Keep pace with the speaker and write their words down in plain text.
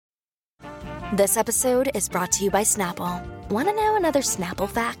This episode is brought to you by Snapple. Want to know another Snapple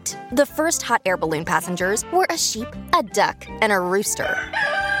fact? The first hot air balloon passengers were a sheep, a duck, and a rooster.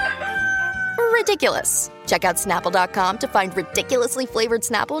 Ridiculous. Check out Snapple.com to find ridiculously flavored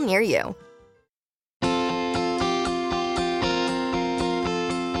Snapple near you.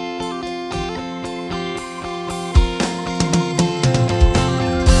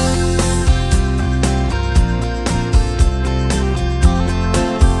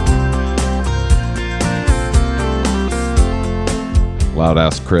 Loud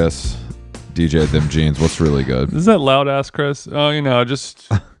ass Chris, DJ Them Jeans. What's really good? Is that loud ass Chris? Oh, you know, just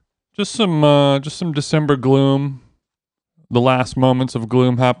some December gloom. The last moments of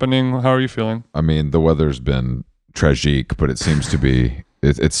gloom happening. How are you feeling? I mean, the weather's been tragique, but it seems to be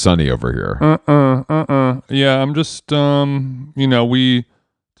it's sunny over here. Yeah, I'm just today's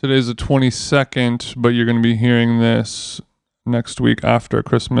the 22nd, but you're gonna be hearing this next week after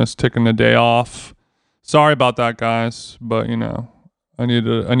Christmas, taking the day off. Sorry about that, guys, but I needed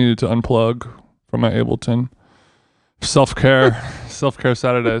to unplug from my Ableton. Self-care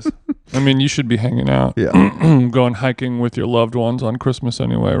Saturdays. I mean, you should be hanging out. Yeah. Going hiking with your loved ones on Christmas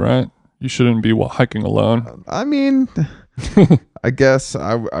anyway, right? You shouldn't be hiking alone. I mean, I guess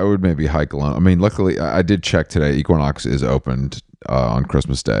I would maybe hike alone. I mean, luckily, I did check today. Equinox is opened on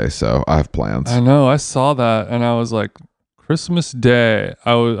Christmas Day, so I have plans. I know. I saw that, and I was like, Christmas Day,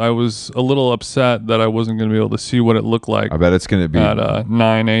 I was a little upset that I wasn't going to be able to see what it looked like. I bet it's going to be at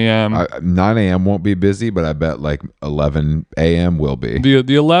 9 a.m. 9 a.m. won't be busy, but I bet like 11 a.m. will be.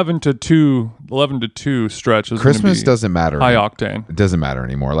 The 11 to 2 stretch is Christmas doesn't matter. High octane. It doesn't matter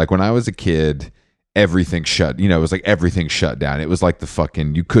anymore. Like when I was a kid, everything shut. It was like everything shut down. It was like the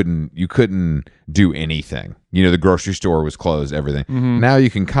fucking you couldn't do anything. The grocery store was closed. Everything. Mm-hmm. Now you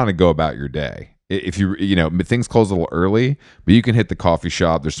can kind of go about your day. If things close a little early, but you can hit the coffee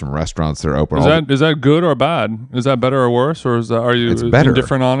shop. There's some restaurants that are open. Is that good or bad? Is that better or worse, or are you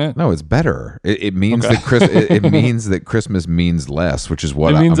indifferent on it? No, it's better. It means that it means that Christmas means less, which is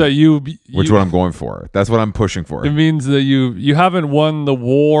what it means what I'm going for. That's what I'm pushing for. It means that you haven't won the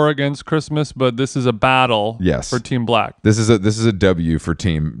war against Christmas, but this is a battle. Yes. For Team Black. This is a W for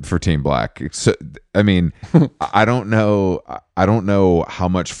Team Black. So, I mean, I don't know how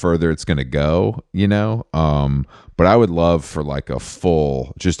much further it's going to go. But I would love for like a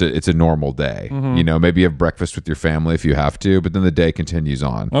full, it's a normal day. Mm-hmm. Maybe you have breakfast with your family if you have to, but then the day continues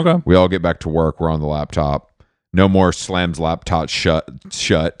on. Okay. We all get back to work. We're on the laptop. No more slams laptop shut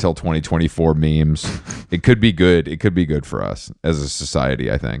till 2024 memes. It could be good. It could be good for us as a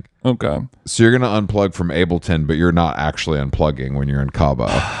society, I think. Okay. So you're going to unplug from Ableton, but you're not actually unplugging when you're in Cabo.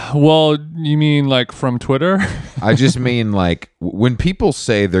 Well, you mean like from Twitter? I just mean like when people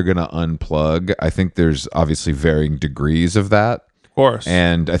say they're going to unplug, I think there's obviously varying degrees of that. Of course.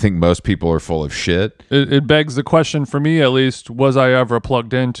 And I think most people are full of shit. It begs the question for me, at least, was I ever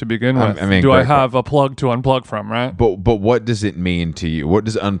plugged in to begin with? Do I have a plug to unplug from, right? But what does it mean to you? What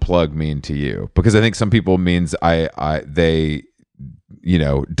does unplug mean to you? Because I think some people means they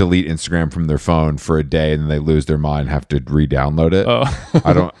delete Instagram from their phone for a day and then they lose their mind, have to re-download it. Oh.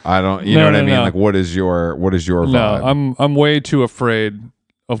 I don't you know what I mean? No. Like what is your vibe? No, I'm way too afraid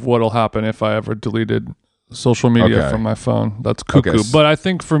of what'll happen if I ever deleted social media from my phone. That's cuckoo. Okay. But I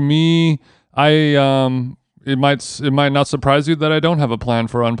think for me, it might not surprise you that I don't have a plan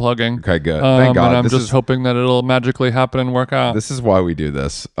for unplugging. Okay, good. Thank God. And I'm hoping that it'll magically happen and work out. This is why we do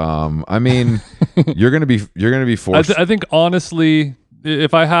this. I mean, you're gonna be forced. I think honestly,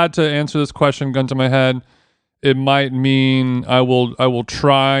 if I had to answer this question, gun to my head, it might mean I will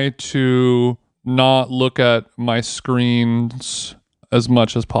try to not look at my screens as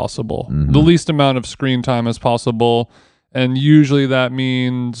much as possible. Mm-hmm. The least amount of screen time as possible. And usually that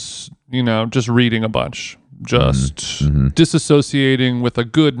means, just reading a bunch. Just disassociating with a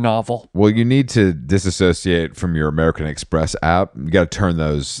good novel. Well, you need to disassociate from your American Express app. You got to turn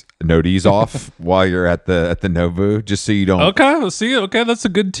those noties off while you're at the Nobu, just so you don't. Okay, let's see. Okay, that's a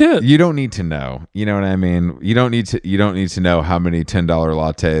good tip. You don't need to know. You know what I mean? You don't need to know how many $10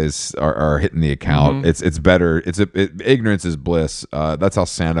 lattes are hitting the account. Mm-hmm. It's better. Ignorance is bliss. That's how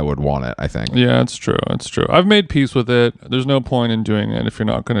Santa would want it, I think. Yeah, it's true. It's true. I've made peace with it. There's no point in doing it if you're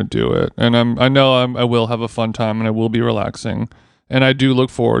not going to do it. And I know I will have a fun time and I will be relaxing. And I do look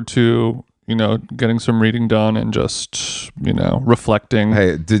forward to getting some reading done and just, reflecting.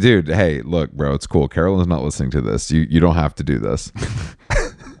 Hey, dude, hey, look, bro, it's cool. Carolyn's not listening to this. You don't have to do this.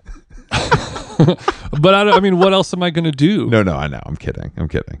 But I mean, what else am I going to do? No, I know. I'm kidding.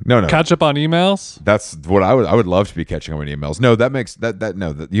 No. Catch up on emails? That's what I would love to be catching up on emails. No, that makes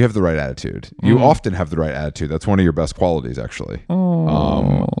you have the right attitude. You often have the right attitude. That's one of your best qualities, actually.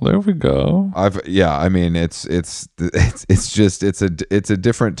 Oh, there we go. I mean, it's a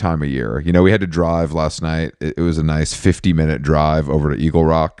different time of year. You know, we had to drive last night. It was a nice 50-minute drive over to Eagle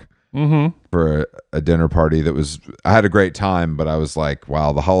Rock for a dinner party I had a great time, but I was like,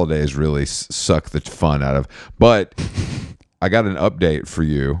 wow, the holidays really suck the fun out of. But I got an update for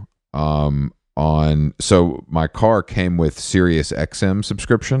you so my car came with Sirius XM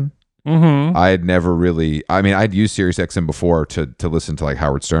subscription. I had never really, I'd used Sirius XM before to listen to like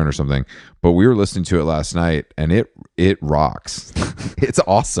Howard Stern or something, but we were listening to it last night and it rocks. It's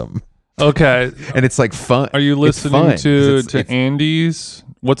awesome. Okay. And it's like fun. Are you listening to Andy's?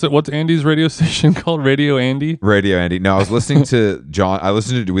 What's Andy's radio station called? Radio Andy? Radio Andy. No, I was listening to John.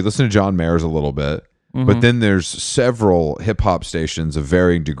 We listened to John Mayer's a little bit. But then there's several hip hop stations of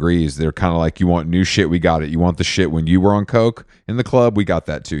varying degrees. They're kind of like, you want new shit, we got it. You want the shit when you were on coke in the club, we got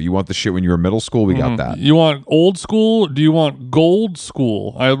that too. You want the shit when you were middle school, we got that. You want old school? Do you want gold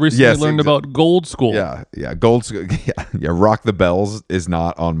school? I recently learned about gold school. Yeah, gold school. Yeah, Rock the Bells is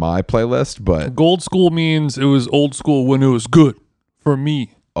not on my playlist, but gold school means it was old school when it was good for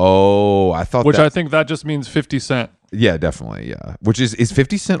me. Oh, I think that just means 50 Cent. Yeah, definitely. Yeah. Which is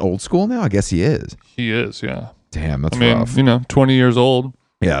 50 Cent old school now? I guess he is. He is, yeah. Damn, that's rough. 20 years old.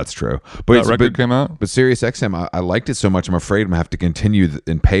 Yeah, that's true. But that record came out. But Sirius XM, I liked it so much. I'm afraid I'm gonna have to continue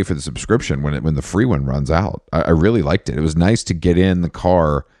and pay for the subscription when the free one runs out. I really liked it. It was nice to get in the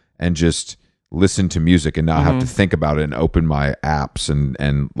car and just listen to music and not have to think about it and open my apps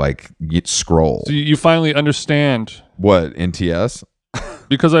and like scroll. So you finally understand what NTS?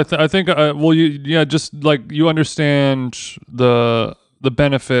 Because I think just like you understand the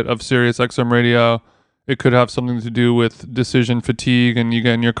benefit of Sirius XM radio. It could have something to do with decision fatigue, and you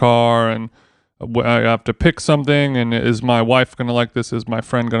get in your car and I have to pick something, and is my wife going to like this? Is my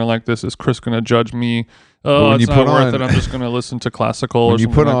friend going to like this? Is Chris going to judge me? Oh, it's not worth it. I'm just going to listen to classical or something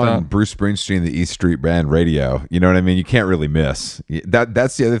like that. When you put on Bruce Springsteen, the East Street Band radio, you know what I mean? You can't really miss.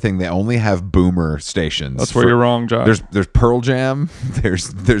 That's the other thing. They only have boomer stations. That's where you're wrong, Josh. There's Pearl Jam. There's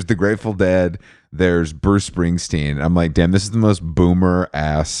the Grateful Dead. There's Bruce Springsteen. I'm like, damn, this is the most boomer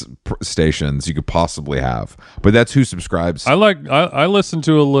ass stations you could possibly have. But that's who subscribes. I listen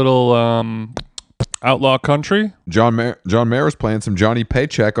to a little outlaw country. John Mayer was playing some Johnny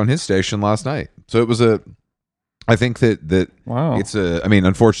Paycheck on his station last night. So it was I think that wow.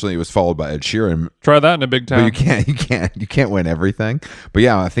 Unfortunately it was followed by Ed Sheeran. Try that in a big town. But you can't win everything. But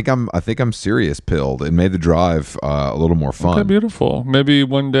yeah, I think I'm serious pilled and made the drive a little more fun. Okay, beautiful. Maybe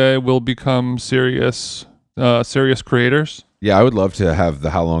one day we'll become serious creators. Yeah, I would love to have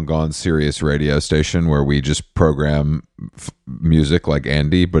the How Long Gone Sirius radio station where we just program music like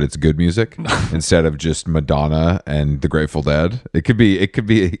Andy, but it's good music instead of just Madonna and the Grateful Dead. There could be a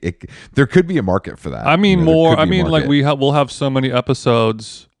market for that. We'll have so many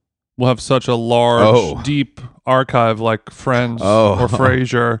episodes. We'll have such a large, deep archive like Friends or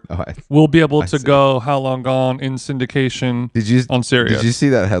Frasier. We'll be able to go How Long Gone in syndication on Sirius. Did you see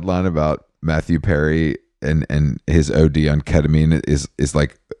that headline about Matthew Perry and his OD on ketamine is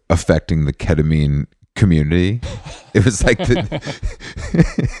like affecting the ketamine community? It was like I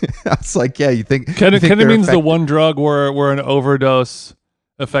was like, yeah, you think ketamine's the one drug where an overdose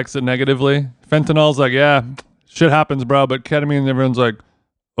affects it negatively. Fentanyl's like, yeah, shit happens, bro, but ketamine, everyone's like,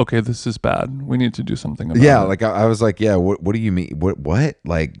 okay, this is bad. We need to do something about it. Yeah, like I was like, yeah, what do you mean? What?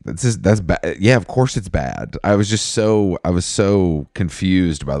 Like that's bad. Yeah, of course it's bad. I was so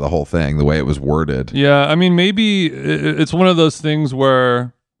confused by the whole thing, the way it was worded. Yeah, I mean, maybe it's one of those things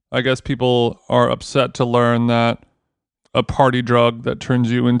where I guess people are upset to learn that a party drug that turns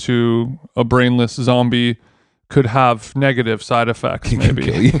you into a brainless zombie could have negative side effects.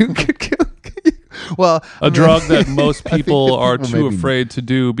 Maybe. Well, drug that most people are too afraid to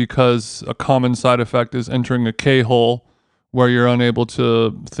do because a common side effect is entering a K-hole where you're unable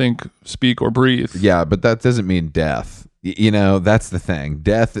to think, speak, or breathe. Yeah, but that doesn't mean death. You know, that's the thing.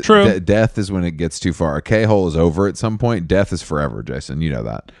 Death is when it gets too far. A K-hole is over at some point. Death is forever, Jason. You know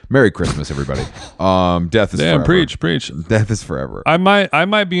that. Merry Christmas, everybody. Death is forever. Preach. Death is forever. I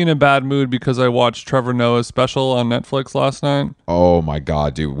might be in a bad mood because I watched Trevor Noah's special on Netflix last night. Oh my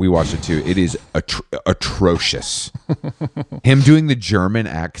God, dude. We watched it too. It is atrocious. Him doing the German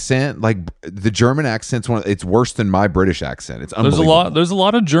accent, like the German accent's it's worse than my British accent. It's unbelievable. There's a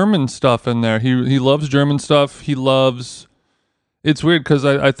lot of German stuff in there. He loves German stuff. He loves. It's weird because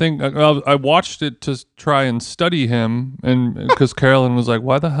I think I watched it to try and study him, and because Carolyn was like,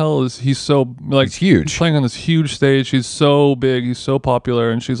 "Why the hell is he so like he's huge? He's playing on this huge stage. He's so big. He's so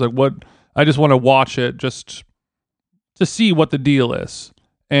popular." And she's like, "What? I just want to watch it just to see what the deal is."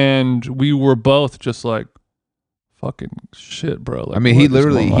 And we were both just like, fucking shit, bro. Like, I mean, he what is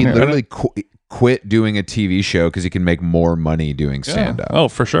literally going on here? quit doing a TV show because he can make more money doing stand up. Oh,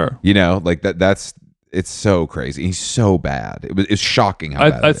 for sure. You know, like that's it's so crazy. He's so bad. It's shocking how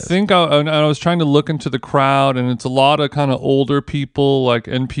bad I it is. think I was trying to look into the crowd, and it's a lot of kind of older people, like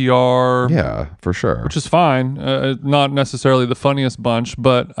NPR. Yeah, for sure. Which is fine. Not necessarily the funniest bunch,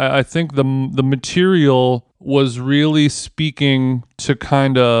 but I think the material was really speaking to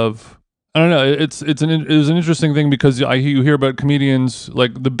kind of, I don't know. It was an interesting thing because you hear about comedians,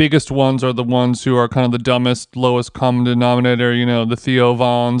 like the biggest ones are the ones who are kind of the dumbest, lowest common denominator. You know, the Theo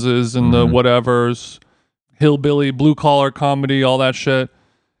Vonses and the whatevers, hillbilly, blue collar comedy, all that shit.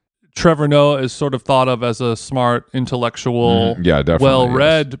 Trevor Noah is sort of thought of as a smart, intellectual, definitely,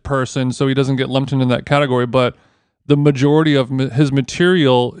 well-read person, so he doesn't get lumped into that category. But the majority of his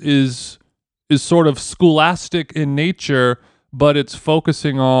material is sort of scholastic in nature, but it's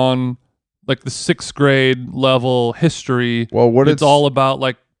focusing on like the 6th grade level history. Well, it's all about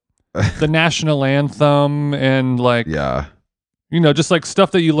like the national anthem and like, you know, just like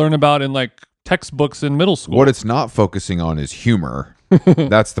stuff that you learn about in like textbooks in middle school. What it's not focusing on is humor.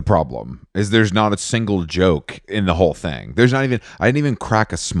 That's the problem. Is there's not a single joke in the whole thing. There's not even. I didn't even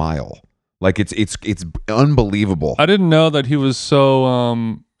crack a smile. Like it's unbelievable. I didn't know that he was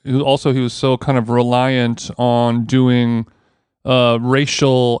so. He was so kind of reliant on doing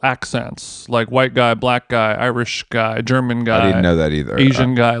racial accents, like white guy, black guy, Irish guy, German guy. I didn't know that either.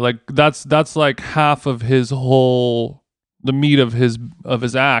 Asian guy. Like that's like half of his whole. The meat of his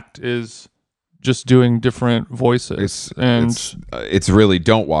act is just doing different voices. It's really,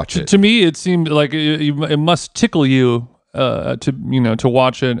 don't watch it. To me, it seemed like it must tickle you to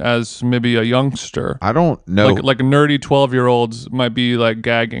watch it as maybe a youngster. I don't know. Like nerdy 12-year-olds might be like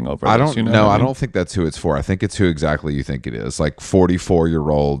gagging over this. I don't know. I don't think that's who it's for. I think it's who exactly you think it is. Like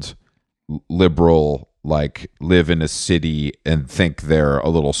 44-year-old liberal, like live in a city and think they're a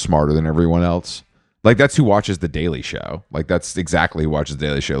little smarter than everyone else. Like that's who watches The Daily Show. Like that's exactly who watches The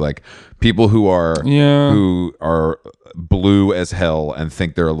Daily Show. Like people who are blue as hell and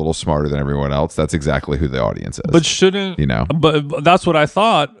think they're a little smarter than everyone else. That's exactly who the audience is. But shouldn't, you know? But that's what I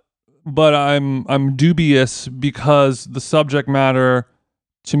thought. But I'm dubious because the subject matter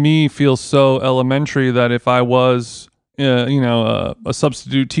to me feels so elementary that if I was a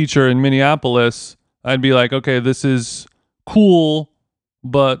substitute teacher in Minneapolis, I'd be like, okay, this is cool,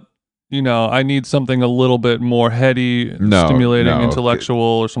 but I need something a little bit more heady, stimulating, intellectual,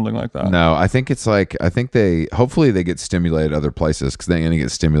 or something like that. No, I think hopefully they get stimulated other places because they're going to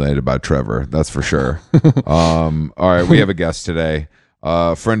get stimulated by Trevor. That's for sure. All right, we have a guest today,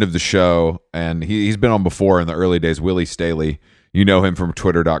 friend of the show, and he's been on before in the early days, Willy Staley. You know him from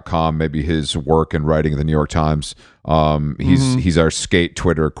twitter.com, maybe his work and writing at the New York Times. He's our skate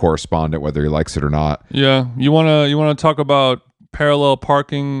Twitter correspondent, whether he likes it or not. Yeah. You wanna talk about parallel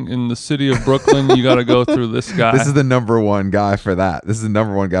parking in the city of Brooklyn? You got to go through this guy. This is the number one guy for that. He's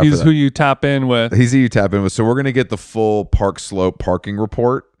who you tap in with. He's who you tap in with. So we're gonna get the full Park Slope parking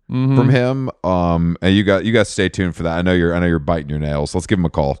report from him. And you guys stay tuned for that. I know you're biting your nails. Let's give him a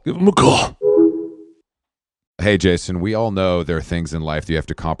call. Hey Jason, we all know there are things in life that you have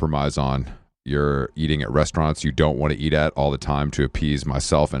to compromise on. You're eating at restaurants you don't want to eat at all the time to appease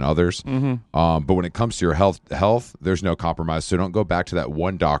myself and others. But when it comes to your health, there's no compromise. So don't go back to that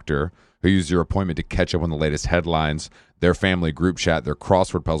one doctor who used your appointment to catch up on the latest headlines, their family group chat, their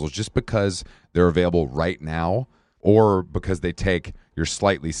crossword puzzles, just because they're available right now or because they take your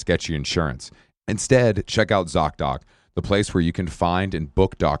slightly sketchy insurance. Instead, check out ZocDoc, the place where you can find and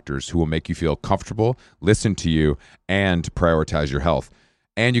book doctors who will make you feel comfortable, listen to you, and prioritize your health.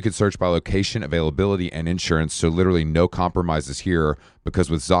 And you can search by location, availability, and insurance, so literally no compromises here, because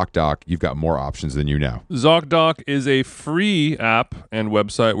with ZocDoc, you've got more options than you know. ZocDoc is a free app and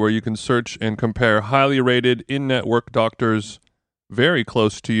website where you can search and compare highly rated in-network doctors very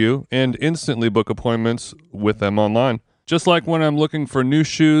close to you and instantly book appointments with them online. Just like when I'm looking for new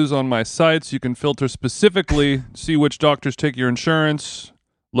shoes on my sites, you can filter specifically, see which doctors take your insurance,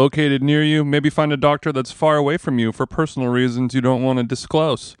 located near you, maybe find a doctor that's far away from you for personal reasons you don't want to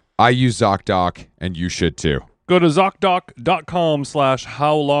disclose. I use ZocDoc, and you should too. Go to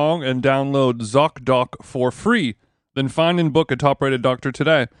ZocDoc.com/howlong and download ZocDoc for free. Then find and book a top-rated doctor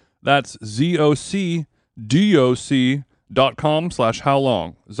today. That's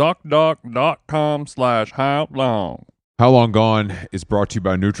ZocDoc.com/howlong. ZocDoc.com/howlong. How Long Gone is brought to you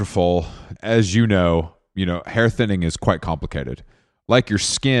by Nutrafol. As you know, hair thinning is quite complicated. Like your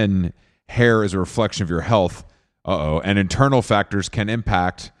skin, hair is a reflection of your health. And internal factors can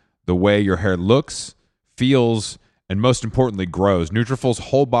impact the way your hair looks, feels, and most importantly, grows. Nutrafol's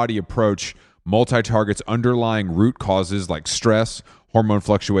whole body approach multi-targets underlying root causes like stress, hormone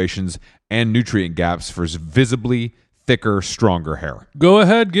fluctuations, and nutrient gaps for visibly thicker, stronger hair. Go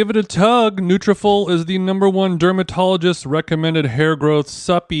ahead, give it a tug. Nutrafol is the #1 dermatologist recommended hair growth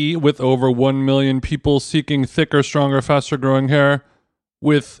suppy with over 1 million people seeking thicker, stronger, faster growing hair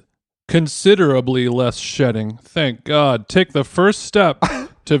with considerably less shedding. Thank God. Take the first step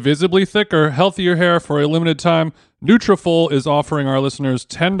to visibly thicker, healthier hair for a limited time. Nutrafol is offering our listeners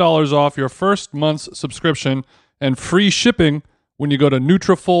 $10 off your first month's subscription and free shipping when you go to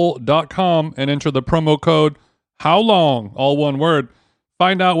Nutrafol.com and enter the promo code HOWLONG, all one word.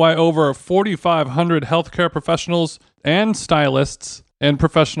 Find out why over 4,500 healthcare professionals and stylists and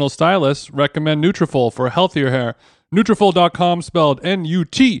professional stylists recommend Nutrafol for healthier hair. Nutrafol.com, spelled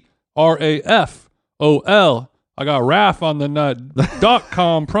Nutrafol. I got RAF on the nut.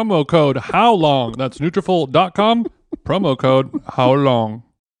 .com, promo code HOWLONG. That's Nutrafol.com, promo code HOWLONG.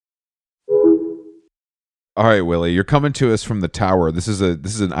 All right, Willie, you're coming to us from the tower. This is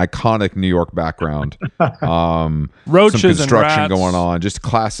an iconic New York background. Roaches some construction and rats. going on. Just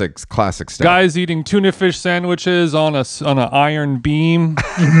classic stuff. Guys eating tuna fish sandwiches on an iron beam.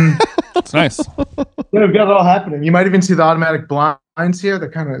 It's nice. Yeah, we've got it all happening. You might even see the automatic blinds here. They're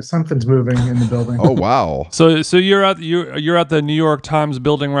kind of something's moving in the building. Oh wow! So you're at the New York Times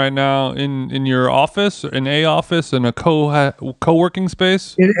building right now in your office, in a office, in a co-working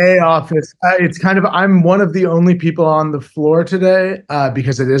space. In a office, it's kind of. I'm one of the only people on the floor today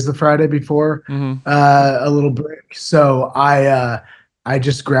because it is the Friday before a little break. So I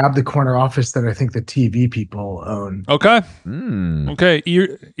just grabbed the corner office that I think the TV people own. Okay. Okay.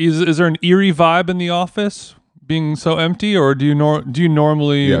 Is there an eerie vibe in the office being so empty, or do you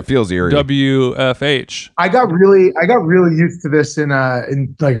normally? Yeah, it feels eerie. WFH. I got really used to this in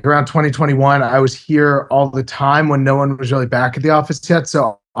like around 2021. I was here all the time when no one was really back at the office yet.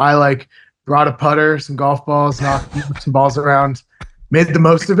 So I brought a putter, some golf balls, knocked some balls around, made the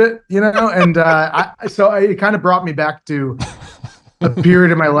most of it, and so it kind of brought me back to a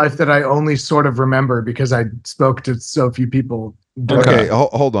period in my life that I only sort of remember because I spoke to so few people. Okay,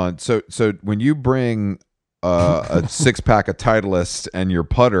 hold on. So when you bring a 6-pack of Titleist and your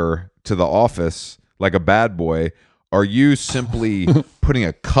putter to the office like a bad boy, are you simply putting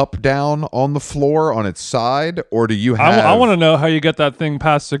a cup down on the floor on its side, or do you have? I want to know how you get that thing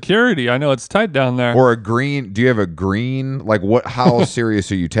past security. I know it's tight down there. Or a green? Do you have a green? Like what? How serious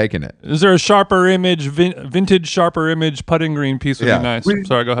are you taking it? Is there a sharper image, vintage sharper image putting green piece would be nice?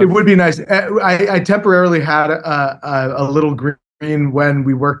 Sorry, go ahead. It would be nice. I temporarily had a little green when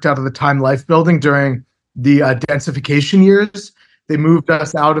we worked out of the Time Life building during the densification years. They moved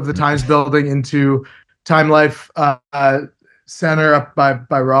us out of the Times building into Time Life Center up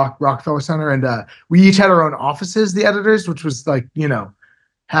by Rockefeller Center, and we each had our own offices, the editors, which was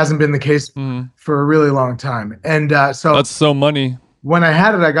hasn't been the case for a really long time. And so that's so money. When I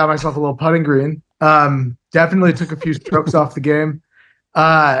had it, I got myself a little putting green. Definitely took a few strokes off the game.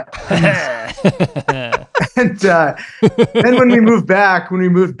 And then when we moved back, we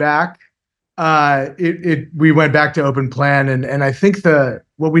went back to open plan, and I think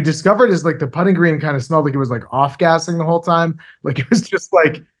what we discovered is the putting green kind of smelled like it was off gassing the whole time. It was just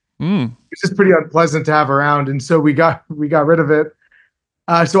it was just pretty unpleasant to have around, and so we got rid of it.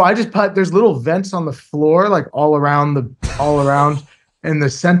 So I just there's little vents on the floor all around, and the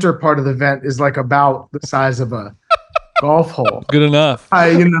center part of the vent is about the size of a golf hole. Good enough.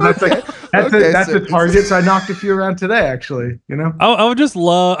 That's a target. So I knocked a few around today, actually. I would just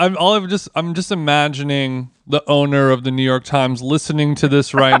love. I'm just imagining the owner of the New York Times listening to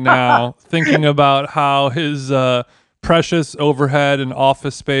this right now, thinking about how his precious overhead and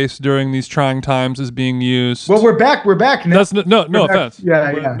office space during these trying times is being used. Well, we're back. We're back now. That's no offense.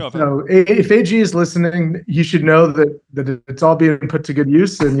 Yeah. No so if AG is listening, you should know that it's all being put to good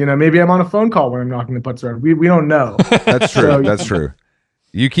use. And maybe I'm on a phone call when I'm knocking the putts around. We don't know. That's true. That's true.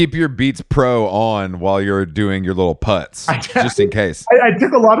 You keep your Beats Pro on while you're doing your little putts, just in case. I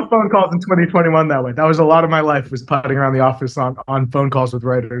took a lot of phone calls in 2021 that way. That was a lot of my life, was putting around the office on phone calls with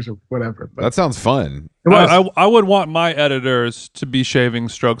writers or whatever. But that sounds fun. I would want my editors to be shaving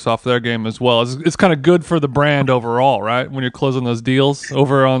strokes off their game as well. It's kind of good for the brand overall, right? When you're closing those deals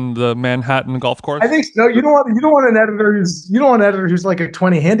over on the Manhattan golf course. I think so. You don't want an editor who's like a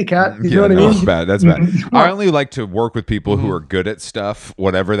 20 handicap. You know what I mean? That's bad. That's bad. I only like to work with people who are good at stuff,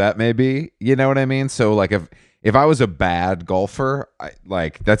 whatever that may be. You know what I mean? So if I was a bad golfer,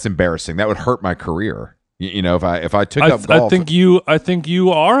 that's embarrassing. That would hurt my career. If I took up golf, I think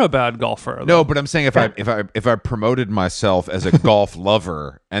you are a bad golfer. Though. No, but I'm saying if I promoted myself as a golf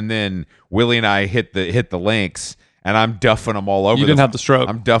lover, and then Willie and I hit the links, and I'm duffing them all over. You didn't have the stroke.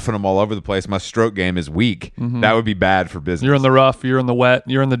 I'm duffing them all over the place. My stroke game is weak. That would be bad for business. You're in the rough. You're in the wet.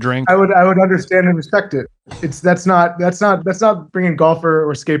 You're in the drink. I would understand and respect it. That's not bringing golfer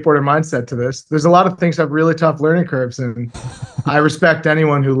or skateboarder mindset to this. There's a lot of things that have really tough learning curves, and I respect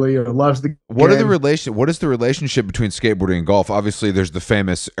anyone who loves the game. What is the relationship between skateboarding and golf? Obviously, there's the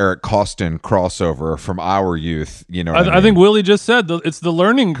famous Eric Costin crossover from our youth. You know, I think Willie just said it's the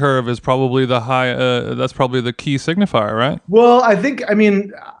learning curve is probably the high. That's probably the key signifier, right? Well,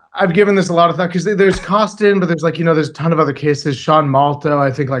 I've given this a lot of thought because there's Costin, but there's there's a ton of other cases. Sean Malto, I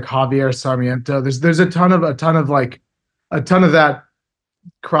think Javier Sarmiento. There's a ton of that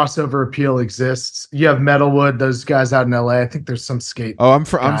crossover appeal exists. You have Metalwood, those guys out in LA. I think there's some skate. Oh, I'm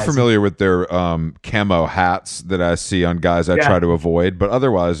familiar with their camo hats that I see on guys I try to avoid, but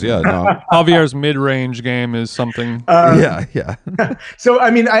otherwise, yeah, no. Javier's mid-range game is something. Yeah. So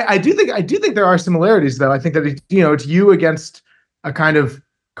I do think there are similarities though. I think that it's you against a kind of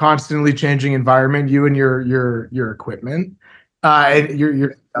constantly changing environment, you and your equipment, and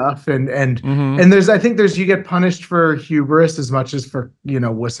your stuff, and there's you get punished for hubris as much as for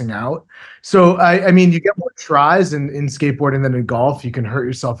wussing out. So you get more tries in skateboarding than in golf. You can hurt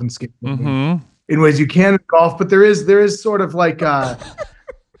yourself in skateboarding in ways you can in golf, but there is sort of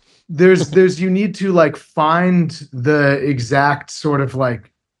there's you need to find the exact sort of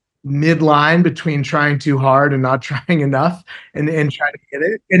midline between trying too hard and not trying enough and trying to get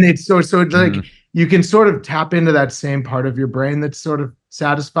it. And it's so you can sort of tap into that same part of your brain that's sort of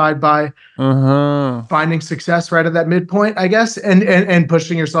satisfied by finding success right at that midpoint, I guess, and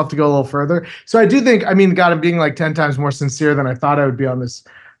pushing yourself to go a little further. So I do think, God, I'm being 10 times more sincere than I thought I would be on this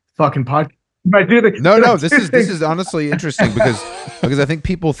fucking podcast. I do think this is honestly interesting because I think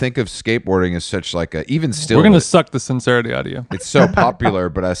people think of skateboarding as such even still we're gonna suck the sincerity out of you. It's so popular,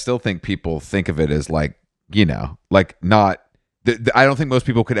 but I still think people think of it as not. I don't think most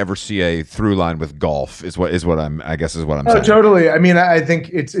people could ever see a through line with golf. Is what I'm saying. Totally. I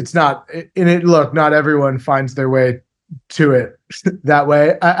think it's not in it. Look, not everyone finds their way to it that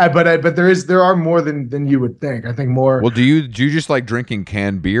way. But there are more than you would think. I think more. Well, do you just like drinking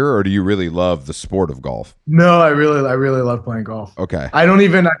canned beer, or do you really love the sport of golf? No, I really love playing golf. Okay. I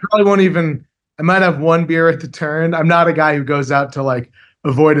probably won't even. I might have one beer at the turn. I'm not a guy who goes out to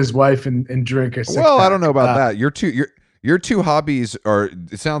avoid his wife and drink a six-pack. Well, I don't know about that. Your two hobbies are,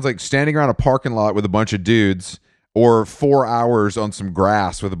 it sounds like standing around a parking lot with a bunch of dudes or 4 hours on some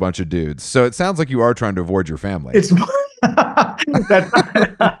grass with a bunch of dudes. So it sounds like you are trying to avoid your family. It's that's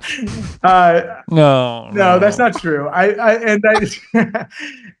no, that's not true. And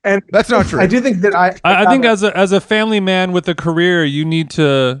that's not true. I do think that I think as a family man with a career, you need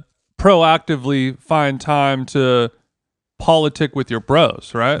to proactively find time to politic with your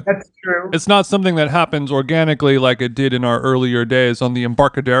bros, right? That's true. It's not something that happens organically like it did in our earlier days on the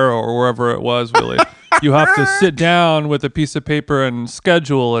Embarcadero or wherever it was, Willie. You have to sit down with a piece of paper and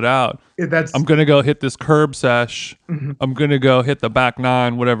schedule it out. I'm going to go hit this curb sesh. I'm going to go hit the back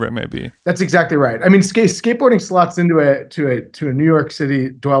nine, whatever it may be. That's exactly right. Skateboarding slots into a New York City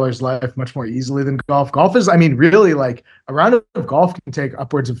dweller's life much more easily than golf. Golf is, really a round of golf can take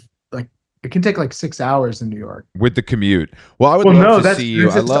upwards of it can take 6 hours in New York with the commute. Well, I would love to see you.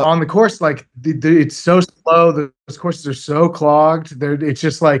 On the course, it's so slow. Those courses are so clogged. It's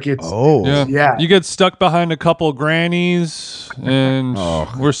just yeah. You get stuck behind a couple grannies, and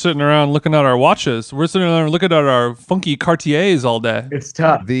we're sitting around looking at our watches. We're sitting around looking at our funky Cartiers all day. It's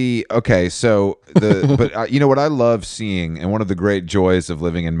tough. But you know what I love seeing, and one of the great joys of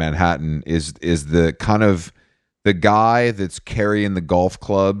living in Manhattan is the kind of the guy that's carrying the golf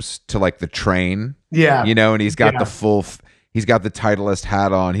clubs to the train. Yeah. And he's got he's got the Titleist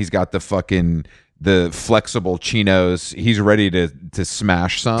hat on. He's got the flexible chinos. He's ready to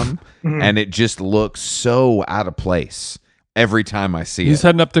smash some. And it just looks so out of place every time I see it. He's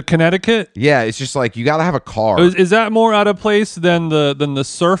heading up to Connecticut? Yeah. It's just you got to have a car. Is that more out of place than the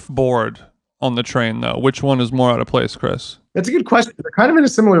surfboard on the train though? Which one is more out of place, Chris? That's a good question. They're kind of in a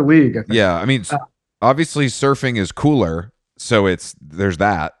similar league, I think. Yeah. Obviously, surfing is cooler, so there's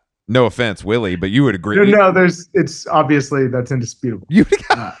that. No offense, Willie, but you would agree. No, it's obviously that's indisputable. You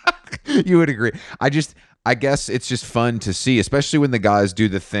would agree. I guess it's just fun to see, especially when the guys do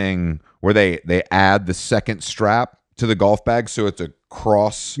the thing where they add the second strap to the golf bag, so it's a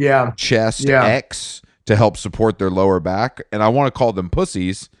cross chest X to help support their lower back. And I want to call them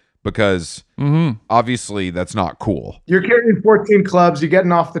pussies, because obviously that's not cool. You're carrying 14 clubs. You're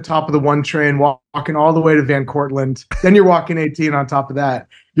getting off the top of the one train, walking all the way to Van Cortlandt. Then you're walking 18 on top of that.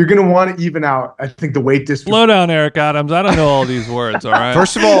 You're going to want to even out, I think, the weight distribution. Slow down, Eric Adams. I don't know all these words, all right?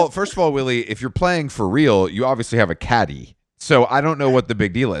 First of all, Willie, if you're playing for real, you obviously have a caddy. So I don't know what the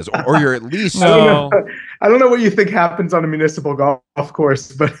big deal is. Or you're at least... I don't know what you think happens on a municipal golf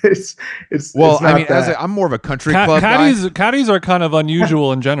course, but it's well, it's not I mean, that. I'm more of a country club guy. Caddies are kind of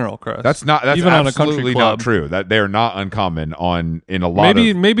unusual in general, Chris. That's even on a country absolutely club. not true. That they are not uncommon in a lot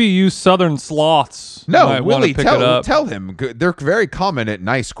of... Maybe you Southern sloths might Willie, pick it up. tell him they're very common at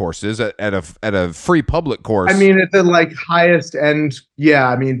nice courses at a free public course. I mean, at the like highest end, yeah.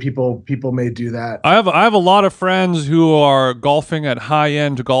 I mean, people may do that. I have a lot of friends who are golfing at high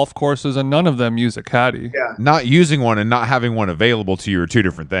end golf courses, and none of them use a caddy. Yeah. Not using one and not having one available to you are two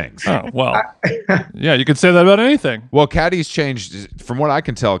different things. Oh, well. Yeah, you could say that about anything. Well, caddies changed. From what I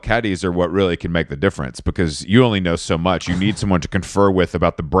can tell, caddies are what really can make the difference because you only know so much. You need someone to confer with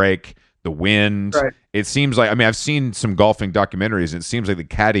about the break, the wind. Right. It seems like, I mean, I've seen some golfing documentaries, and it seems like the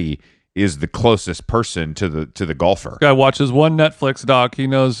caddy is the closest person to the golfer. Guy watches one Netflix doc. He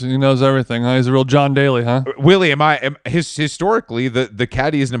knows everything. Huh? He's a real John Daly, huh? Willie, historically the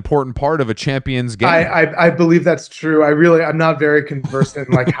caddy is an important part of a champion's game. I believe that's true. I'm not very conversant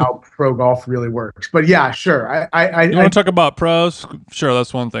in like how pro golf really works, but yeah, sure. You want to talk about pros? Sure,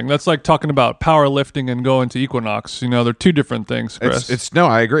 that's one thing. That's like talking about powerlifting and going to Equinox. They're two different things, Chris. No,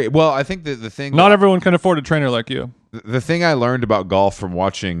 I agree. Well, I think that the thing not everyone can afford a trainer like you. The thing I learned about golf from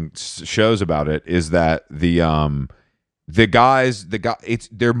watching shows about it is that the guys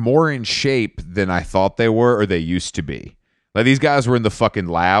they're more in shape than I thought they were or they used to be. Like these guys were in the fucking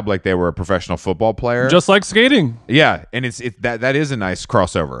lab like they were a professional football player. Just like skating. Yeah, and that is a nice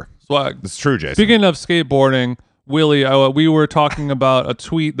crossover. Swag. It's true, Jason. Speaking of skateboarding, Willie, we were talking about a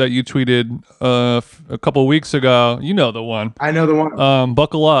tweet that you tweeted a couple weeks ago. You know the one. I know the one.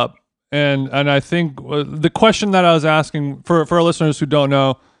 Buckle up. And I think the question that I was asking for our listeners who don't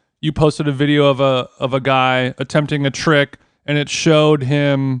know, you posted a video of a guy attempting a trick, and it showed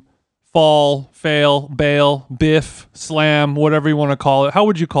him fall, fail, bail, biff, slam, whatever you want to call it. How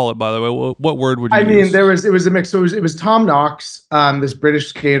would you call it, by the way? What word would you use? I mean, it was a mix. So it was Tom Knox, this British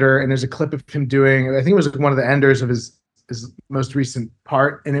skater, and there's a clip of him doing. I think it was one of the enders of his most recent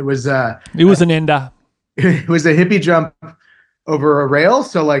part, and it was an ender. It was a hippie jump over a rail,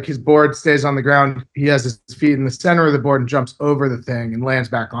 so like his board stays on the ground, he has his feet in the center of the board and jumps over the thing and lands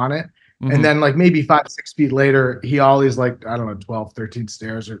back on it. And then like maybe 5-6 feet later, he ollies like, I don't know, 12, 13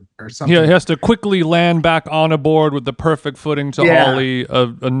 stairs or something. Yeah, he has to quickly land back on a board with the perfect footing to ollie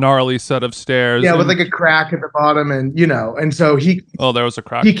a gnarly set of stairs. Yeah, with like a crack at the bottom, and and so there was a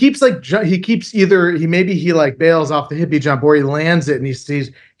crack. He keeps like he like bails off the hippie jump, or he lands it and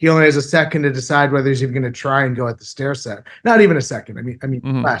he only has a second to decide whether he's even going to try and go at the stair set. Not even a second. I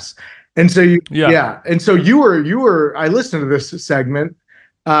mean less. And so and so you were I listened to this segment.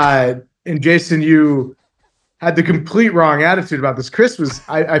 And Jason, you had the complete wrong attitude about this. Chris was,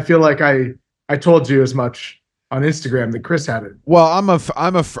 I feel like I told you as much on Instagram that Chris had it. Well,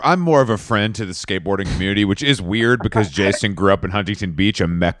 I'm more of a friend to the skateboarding community, which is weird because Jason grew up in Huntington Beach, a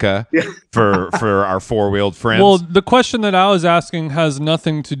mecca for our four-wheeled friends. Well, the question that I was asking has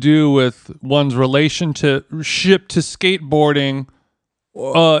nothing to do with one's relationship to skateboarding.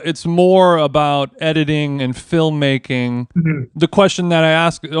 It's more about editing and filmmaking. Mm-hmm. The question that I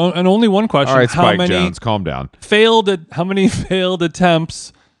asked, and only one question: all right, Spike Jones, calm down. How many failed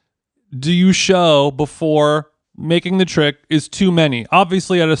attempts do you show before making the trick is too many?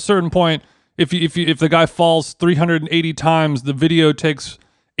 Obviously, at a certain point, if the guy falls 380 times, the video takes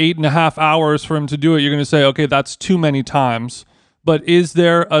 8.5 hours for him to do it. You're going to say, okay, that's too many times. But is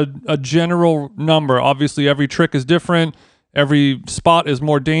there a general number? Obviously, every trick is different. Every spot is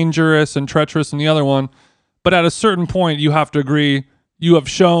more dangerous and treacherous than the other one. But at a certain point, you have to agree you have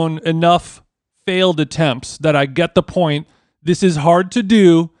shown enough failed attempts that I get the point. This is hard to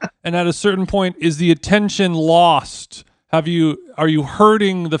do. And at a certain point, is the attention lost? Are you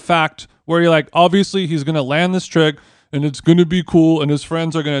hurting the fact where you're like, obviously he's going to land this trick and it's going to be cool, and his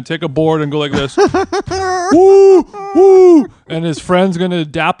friends are going to take a board and go like this, woo, woo, and his friend's going to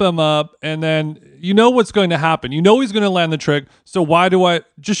dap him up, and then you know what's going to happen. You know he's going to land the trick, so why do I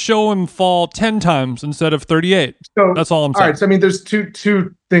just show him fall 10 times instead of 38? So, that's all I'm saying. All right, so I mean, there's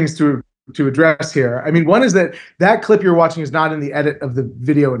two things to to address here. I mean, one is that clip you're watching is not in the edit of the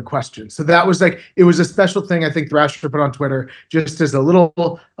video in question. So that was like, it was a special thing I think Thrasher put on Twitter just as a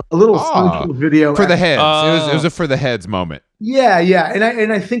little social video for the heads. It was a for the heads moment. Yeah,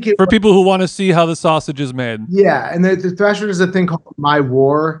 and I think it for people who want to see how the sausage is made. Yeah, and the Thrasher does a thing called My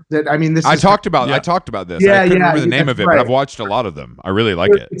War. That I mean, I talked about this. Yeah, I couldn't remember the name of it, right. but I've watched a lot of them. I really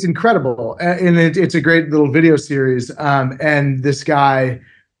like it. It's incredible, and it's a great little video series. And this guy,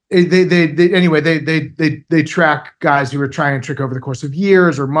 they track guys who are trying to trick over the course of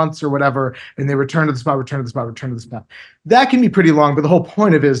years or months or whatever, and they return to the spot. That can be pretty long, but the whole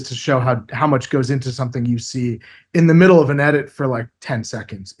point of it is to show how much goes into something you see in the middle of an edit for like 10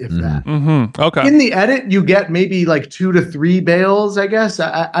 seconds, if that. Mm-hmm. Okay. In the edit, you get maybe like 2 to 3 bales, I guess.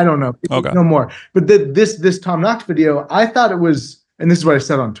 I don't know. Okay. No more. But this Tom Knox video, I thought it was, and this is what I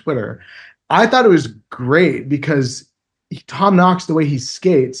said on Twitter, I thought it was great because Tom Knox, the way he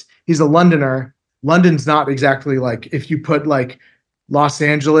skates, he's a Londoner. London's not exactly like, if you put like Los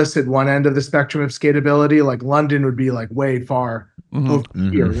Angeles at one end of the spectrum of skateability, like London would be like way far over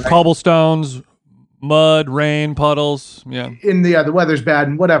here. Right? Cobblestones, mud, rain, puddles. Yeah. The weather's bad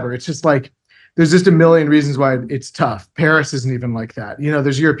and whatever. It's just like, there's just a million reasons why it's tough. Paris isn't even like that.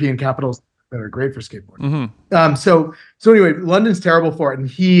 There's European capitals that are great for skateboarding. Mm-hmm. So anyway, London's terrible for it. And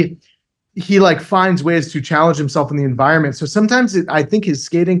he like finds ways to challenge himself in the environment. So sometimes I think his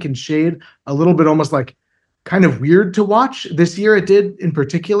skating can shade a little bit almost like kind of weird to watch. This year it did in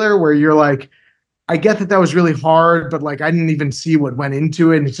particular, where you're like, I get that was really hard, but like, I didn't even see what went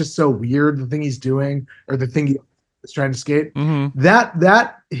into it. And it's just so weird, the thing he's doing or the thing he's trying to skate. Mm-hmm.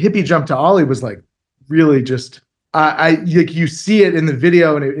 That hippie jump to ollie was like really just, you see it in the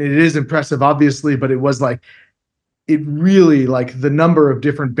video and it is impressive, obviously, but it was like, it really, like the number of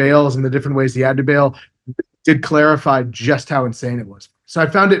different bails and the different ways he had to bail did clarify just how insane it was. So I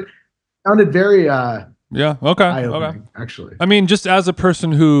found it very eye-opening, actually. I mean, just as a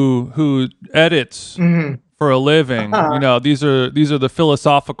person who edits for a living, these are the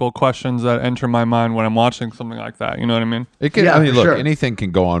philosophical questions that enter my mind when I'm watching something like that. You know what I mean? It can. Look, anything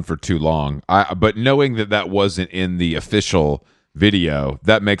can go on for too long. But knowing that wasn't in the official video,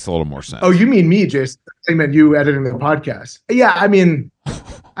 that makes a little more sense. Oh, you mean me, Jason? I meant you editing the podcast. Yeah, I mean,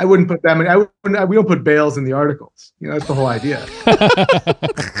 I wouldn't put them in. We don't put bails in the articles. That's the whole idea.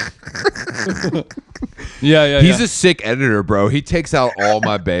 Yeah. He's a sick editor, bro. He takes out all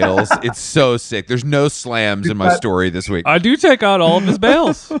my bails. It's so sick. There's no slams in my story this week. I do take out all of his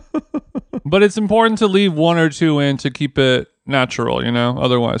bails, but it's important to leave 1 or 2 in to keep it natural.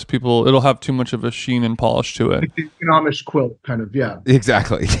 Otherwise it'll have too much of a sheen and polish to it. Like an Amish quilt, kind of. Yeah.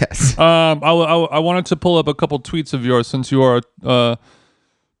 Exactly. Yes. I wanted to pull up a couple tweets of yours since you are a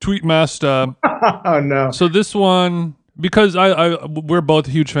tweet master. Oh no. So this one, because we're both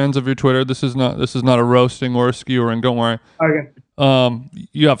huge fans of your Twitter. This is not a roasting or a skewering. Don't worry. Okay.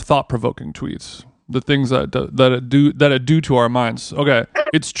 You have thought-provoking tweets. The things that it do to our minds. Okay,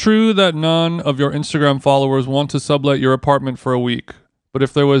 it's true that none of your Instagram followers want to sublet your apartment for a week. But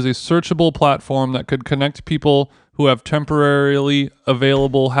if there was a searchable platform that could connect people who have temporarily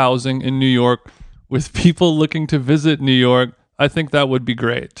available housing in New York with people looking to visit New York, I think that would be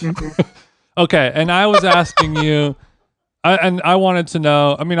great. Okay, and I was asking you, I wanted to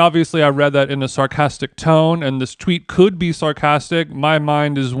know, I mean, obviously I read that in a sarcastic tone, and this tweet could be sarcastic. My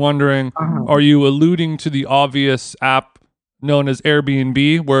mind is wondering, are you alluding to the obvious app known as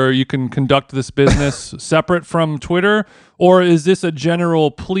Airbnb, where you can conduct this business separate from Twitter? Or is this a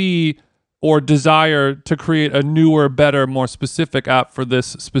general plea or desire to create a newer, better, more specific app for this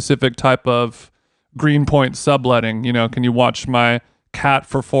specific type of Greenpoint subletting? Can you watch my cat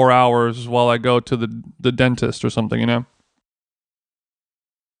for 4 hours while I go to the dentist or something,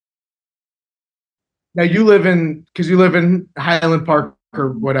 Now you live in Highland Park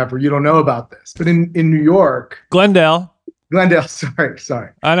or whatever. You don't know about this, but in New York, Glendale. Sorry.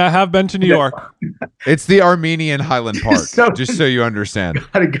 And I have been to New York. It's the Armenian Highland Park, just so you understand.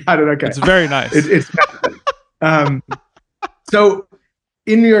 Got it. Okay. It's very nice. So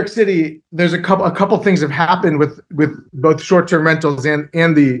in New York City, there's a couple things have happened with both short-term rentals and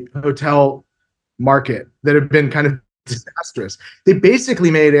the hotel market that have been kind of disastrous. They basically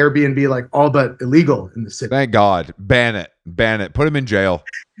made Airbnb like all but illegal in the city. Thank God. Ban it. Put them in jail.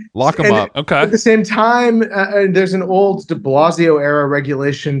 Lock them up. Okay. At the same time, there's an old De Blasio era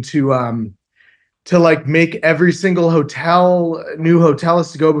regulation to like make every single new hotel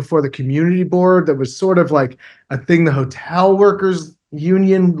has to go before the community board. That was sort of like a thing the hotel workers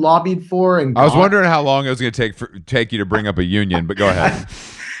union lobbied for. And I was wondering how long it was going to take you to bring up a union, but go ahead.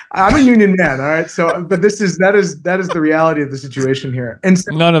 I'm a union man, all right. So, but that is the reality of the situation here. And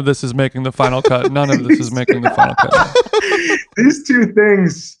so, None of this is making the final cut. None of this is making the final cut. these two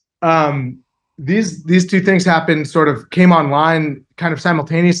things, these two things came online kind of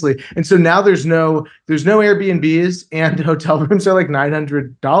simultaneously, and so now there's no Airbnbs, and hotel rooms are like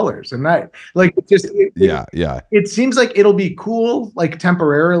 $900 a night. Like it seems like it'll be cool, like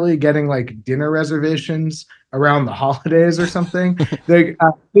temporarily getting like dinner reservations around the holidays or something.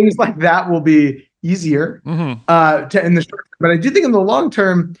 Things like that will be easier in the short term, but I do think in the long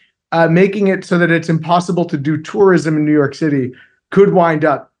term, making it so that it's impossible to do tourism in New York City could wind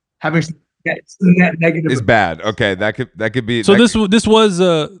up having some net negative. Is bad. Okay, that could be. So this was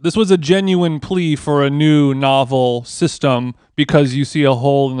a genuine plea for a new novel system because you see a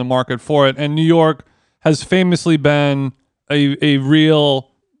hole in the market for it, and New York has famously been a real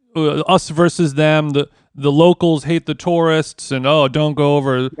us versus them. The locals hate the tourists, and don't go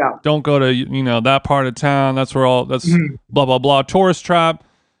to that part of town. That's where blah blah blah tourist trap.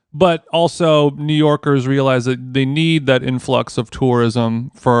 But also New Yorkers realize that they need that influx of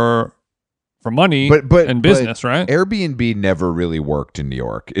tourism for money and business, right? Airbnb never really worked in New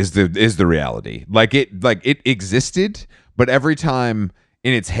York is the reality. Like it existed, but every time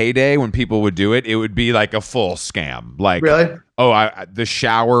in its heyday when people would do it, it would be like a full scam. Like, really? The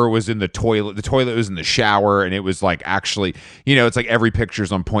shower was in the toilet. The toilet was in the shower, and it was like actually, it's like every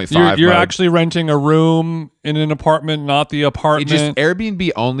picture's on 0.5. You're actually renting a room in an apartment, not the apartment.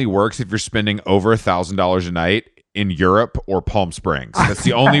 Airbnb only works if you're spending over $1,000 a night in Europe or Palm Springs. That's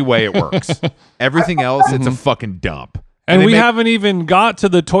the only way it works. Everything else, it's a fucking dump. And we haven't even got to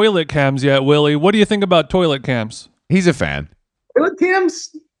the toilet cams yet, Willie. What do you think about toilet cams? He's a fan. Toilet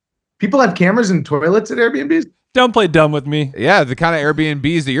cams? People have cameras in toilets at Airbnbs? Don't play dumb with me. Yeah, the kind of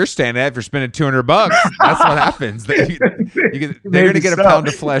Airbnbs that you're staying at, if you're spending $200, that's what happens. They're going to get a pound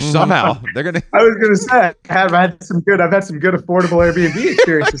of flesh somehow. I was going to say, I've had some good affordable Airbnb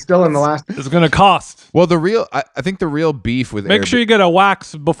experiences still in the last. It's going to cost. Well, I think the real beef with make sure you get a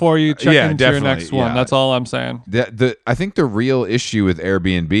wax before you check into your next one. Yeah. That's all I'm saying. I think the real issue with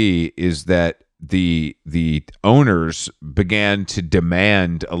Airbnb is that the owners began to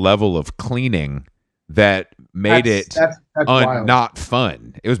demand a level of cleaning that made it not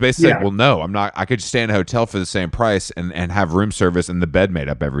fun. It was basically like, well, no, I'm not. I could stay in a hotel for the same price and have room service and the bed made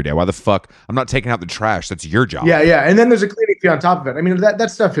up every day. Why the fuck? I'm not taking out the trash. That's your job. Yeah. And then there's a cleaning fee on top of it. I mean, that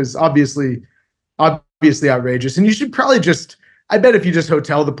stuff is obviously outrageous, and you should probably just. I bet if you just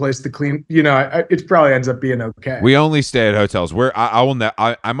hotel the place to clean, it probably ends up being okay. We only stay at hotels. Where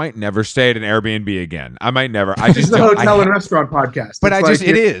I might never stay at an Airbnb again. I might never. I just it's a hotel and restaurant podcast. But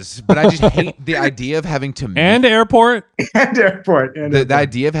it is. But I just hate the idea of having to and airport. The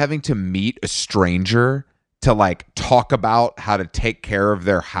idea of having to meet a stranger to like talk about how to take care of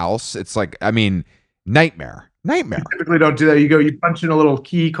their house. It's like, I mean, nightmare. You typically don't do that. You punch in a little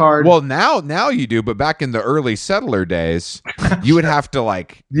key card. Well, now you do, but back in the early settler days, you would have to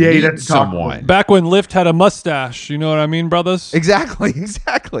like meet someone. Back when Lyft had a mustache, you know what I mean, brothers? Exactly.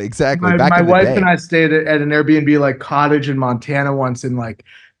 My wife and I stayed at an Airbnb like cottage in Montana once, and like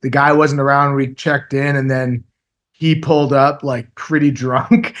the guy wasn't around. We checked in, and then he pulled up like pretty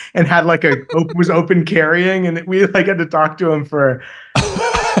drunk and had like was open carrying, and we like had to talk to him for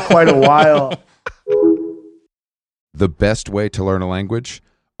quite a while. The best way to learn a language?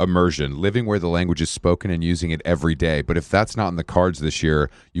 Immersion, living where the language is spoken and using it every day. But if that's not in the cards this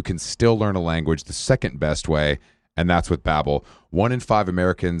year, you can still learn a language the second best way, and that's with Babbel. 1 in 5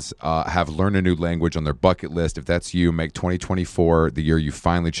 Americans have learned a new language on their bucket list. If that's you, make 2024 the year you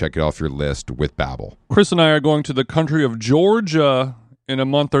finally check it off your list with Babbel. Chris and I are going to the country of Georgia in a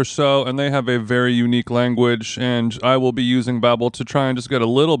month or so, and they have a very unique language, and I will be using Babbel to try and just get a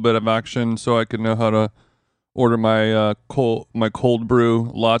little bit of action so I can know how to order my cold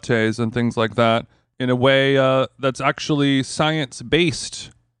brew lattes and things like that in a way that's actually science-based.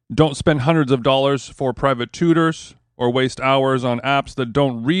 Don't spend hundreds of dollars for private tutors or waste hours on apps that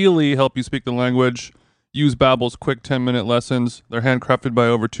don't really help you speak the language. Use Babbel's quick 10-minute lessons. They're handcrafted by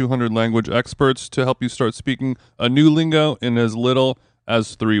over 200 language experts to help you start speaking a new lingo in as little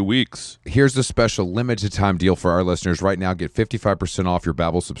as 3 weeks. Here's the special limited time deal for our listeners. Right now, get 55% off your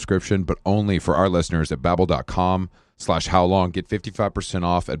Babbel subscription, but only for our listeners at babbel.com/howlong. Get 55%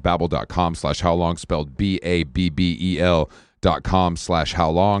 off at babbel.com/howlong, spelled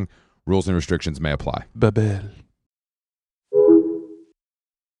BABBEL.com/howlong. Rules and restrictions may apply. Babbel.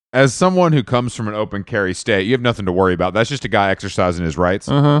 As someone who comes from an open carry state, you have nothing to worry about. That's just a guy exercising his rights.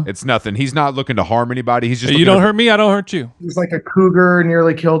 It's nothing. He's not looking to harm anybody. He's just you don't hurt me, I don't hurt you. He was like a cougar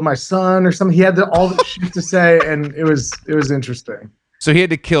nearly killed my son or something. He had all the shit to say, and it was interesting. So he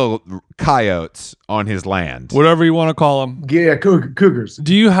had to kill coyotes on his land. Whatever you want to call them. Yeah, cougars.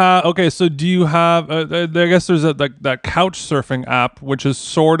 Do you have I guess there's that couch surfing app, which is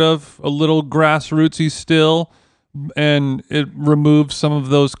sort of a little grassrootsy still, and it removes some of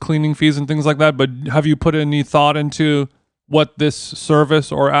those cleaning fees and things like that. But have you put any thought into what this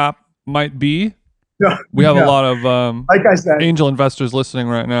service or app might be? No, we have a no. lot of Like I said, angel investors listening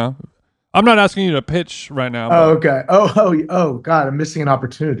right now. I'm not asking you to pitch right now. Oh, okay. Oh, God, I'm missing an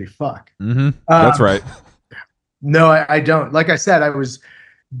opportunity. Fuck. Mm-hmm. That's right. No, I don't. Like I said, I was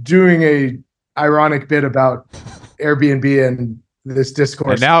doing a ironic bit about Airbnb and this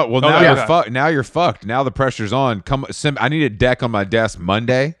discourse. And now Okay. you're fucked. Now you're fucked. Now the pressure's on. I need a deck on my desk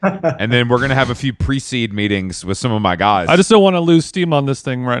Monday, and then we're gonna have a few pre-seed meetings with some of my guys. I just don't want to lose steam on this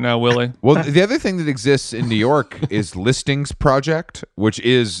thing right now, Willie. Well, the other thing that exists in New York is Listings Project, which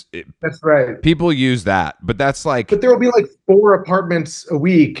is That's right. people use that, but that's like But there will be like 4 apartments a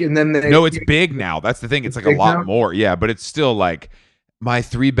week, and then no, it's big now. That's the thing. It's like a big lot now? more. Yeah, but it's still like my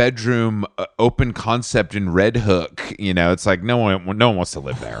 3-bedroom open concept in Red Hook. You know, it's like no one wants to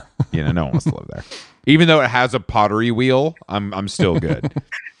live there. You know, no one wants to live there. Even though it has a pottery wheel, I'm still good.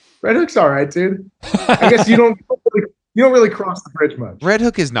 Red Hook's all right, dude. I guess you don't really cross the bridge much. Red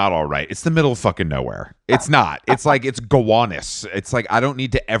Hook is not all right. It's the middle of fucking nowhere. It's not. It's like it's Gowanus. It's like I don't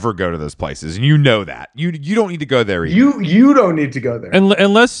need to ever go to those places, and you know that. You don't need to go there either. You don't need to go there.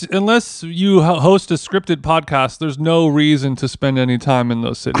 Unless you host a scripted podcast, there's no reason to spend any time in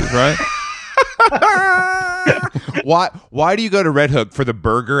those cities, right? Why do you go to Red Hook for the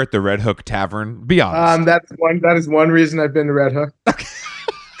burger at the Red Hook Tavern? Be honest. That is one reason I've been to Red Hook.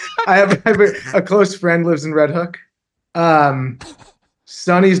 I have a close friend lives in Red Hook.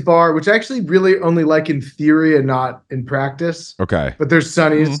 Sonny's Bar, which I actually really only like in theory and not in practice. Okay. But there's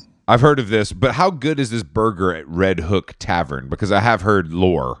Sonny's. Mm-hmm. I've heard of this, but how good is this burger at Red Hook Tavern? Because I have heard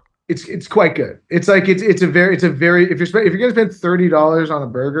lore. It's quite good. It's like it's a very if you're gonna spend $30 on a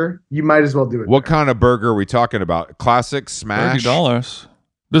burger, you might as well do it. What kind of burger are we talking about? Classic, smash? $30.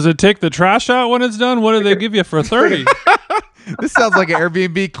 Does it take the trash out when it's done? What do they give you for 30? This sounds like an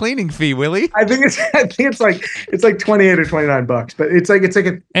Airbnb cleaning fee, Willie. I think it's like 28 or $29, but it's like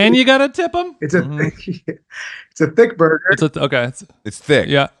a And you gotta tip them. it's a it's a thick burger. It's thick.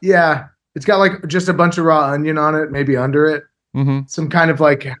 Yeah. Yeah, it's got like just a bunch of raw onion on it, maybe under it. Mm-hmm. Some kind of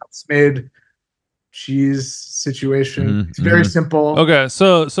like house-made cheese situation. Mhm, It's very simple. Okay,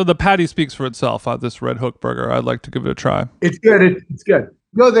 so the patty speaks for itself. This Red Hook burger, I'd like to give it a try. It's good. It's good.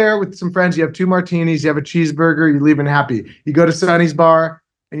 Go there with some friends. You have 2 martinis. You have a cheeseburger. You're leaving happy. You go to Sonny's Bar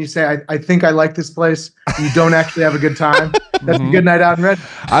and you say, I think I like this place. You don't actually have a good time. That's a good night out in Red.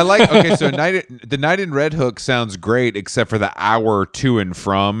 I like. Okay, so the night in Red Hook sounds great, except for the hour to and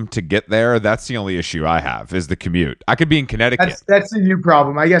from to get there. That's the only issue I have is the commute. I could be in Connecticut. That's the you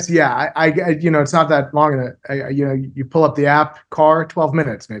problem. I guess. Yeah. I it's not that long. You pull up the app, car, 12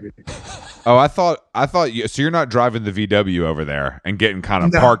 minutes maybe. Oh, I thought you. So you're not driving the VW over there and getting kind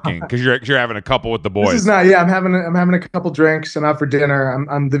of parking because you're having a couple with the boys. This is not. Yeah, I'm having a couple drinks and out for dinner.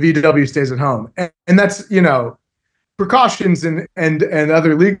 I'm the VW stays at home, and that's precautions and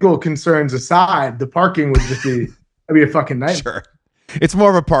other legal concerns aside, the parking would just be a fucking nightmare. Sure. It's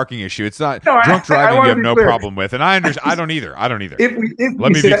more of a parking issue. It's not drunk driving you have no problem with, and I understand. I don't either.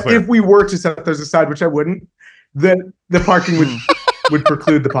 If we were to set those aside, which I wouldn't, the parking would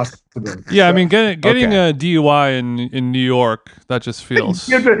preclude the possibility. Yeah, I mean, getting a DUI in New York, that just feels.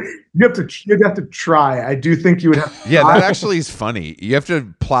 You have to try. I do think you would have. Yeah, that actually is funny. You have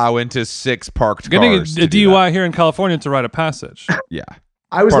to plow into 6 parked Getting cars. a DUI here in California, it's a rite of passage. Yeah,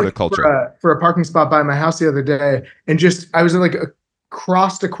 I was part looking of the culture. for a parking spot by my house the other day, and I was like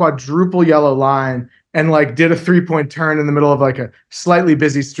crossed a quadruple yellow line and like did a 3-point turn in the middle of like a slightly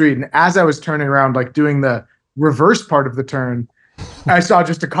busy street. And as I was turning around, like doing the reverse part of the turn, I saw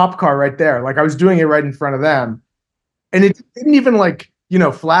just a cop car right there. Like I was doing it right in front of them, and it didn't even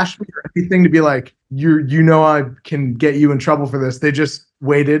flash me or anything to be like, I can get you in trouble for this. They just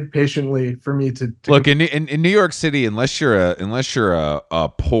waited patiently for me to look in New York City. Unless you're a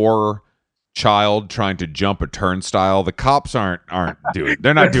poor child trying to jump a turnstile, the cops aren't doing.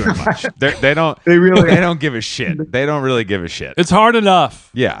 They're not doing much. They don't give a shit. They don't really give a shit. It's hard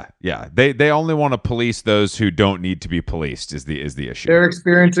enough. Yeah. They only want to police those who don't need to be policed. Is the issue? They're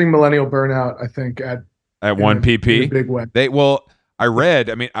experiencing millennial burnout, I think, at 1PP in a big way.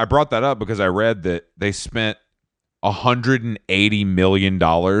 I brought that up because I read that they spent $180 million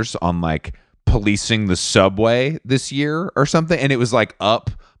on like policing the subway this year or something, and it was like up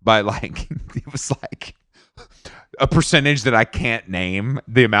by like it was like a percentage that I can't name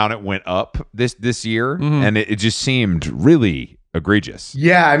the amount it went up this year, and it just seemed really egregious.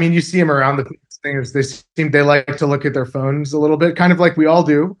 Yeah, I mean, you see them around the things. They like to look at their phones a little bit, kind of like we all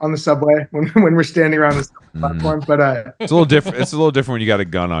do on the subway when we're standing around this platform. But it's a little different. It's a little different when you got a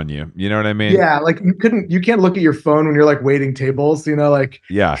gun on you. You know what I mean? Yeah, like you can't look at your phone when you're like waiting tables. You know, like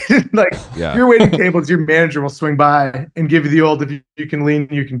yeah, like if you're waiting tables, your manager will swing by and give you the old "if you can lean,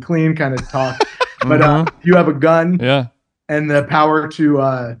 you can clean" kind of talk. But you have a gun, and the power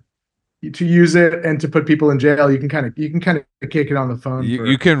to use it and to put people in jail. You can kind of kick it on the phone.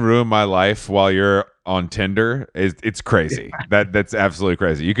 You can ruin my life while you're on Tinder. It's crazy. Yeah. That's absolutely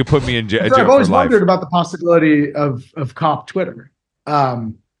crazy. You could put me in jail. I've always wondered about the possibility of cop Twitter,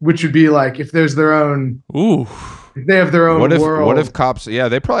 which would be like if there's their own. Ooh. If they have their own world. What if cops? Yeah,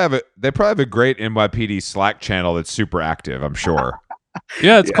 they probably have a great NYPD Slack channel that's super active. I'm sure.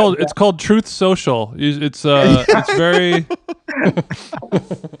 Yeah, it's called Truth Social. It's very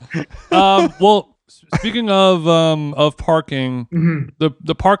well, speaking of parking,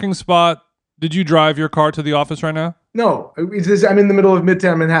 the parking spot, did you drive your car to the office right now? No, I'm in the middle of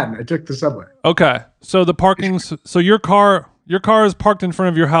Midtown Manhattan. I took the subway. Okay. So the parking so your car is parked in front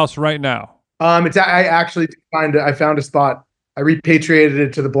of your house right now. I actually found a spot. I repatriated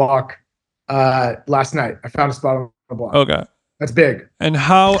it to the block last night. I found a spot on the block. Okay. That's big. And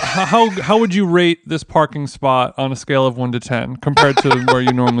how would you rate this parking spot on a scale of 1 to 10 compared to where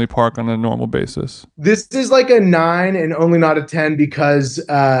you normally park on a normal basis? This is like a 9 and only not a 10 because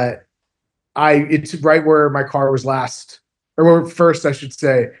it's right where my car was first, I should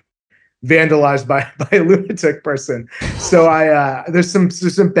say, vandalized by a lunatic person. So there's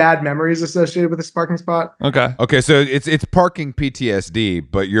some bad memories associated with this parking spot. Okay. So it's parking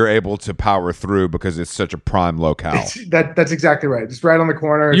PTSD, but you're able to power through because it's such a prime locale. That's exactly right. It's right on the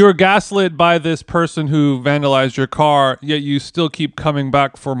corner. You were gaslit by this person who vandalized your car, yet you still keep coming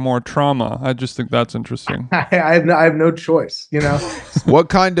back for more trauma. I just think that's interesting. I have no choice. You know. What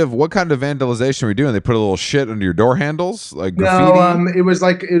kind of vandalization were you doing? They put a little shit under your door handles, like graffiti? No,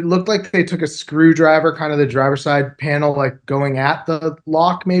 it looked like they took a screwdriver, kind of the driver's side panel, like going at the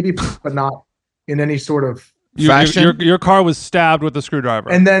lock, maybe, but not in any sort of fashion. Your car was stabbed with a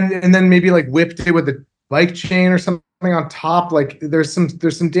screwdriver, and then maybe like whipped it with a bike chain or something on top. Like there's some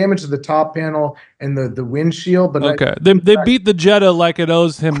damage to the top panel and the windshield. But okay, they beat the Jetta like it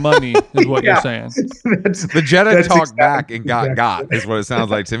owes him money, is what you're saying. The Jetta talked back and got is what it sounds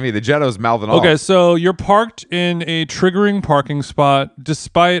like to me. The Jetta was mouthing off. Okay, so you're parked in a triggering parking spot.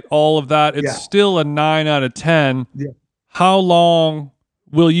 Despite all of that, it's still a 9 out of 10. Yeah. How long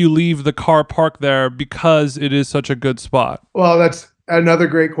will you leave the car parked there because it is such a good spot? Well, that's another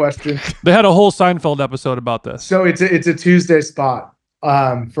great question. They had a whole Seinfeld episode about this. So it's a Tuesday spot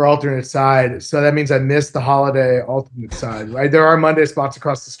for alternate side. So that means I missed the holiday alternate side, right? There are Monday spots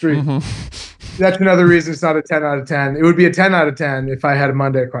across the street. That's another reason it's not a 10 out of 10. It would be a 10 out of 10 if I had a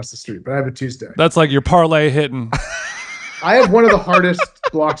Monday across the street, but I have a Tuesday. That's like your parlay hitting. I have one of the hardest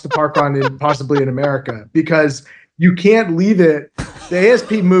blocks to park on possibly in America because you can't leave it. The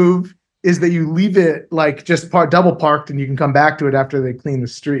ASP move is that you leave it like just double parked and you can come back to it after they clean the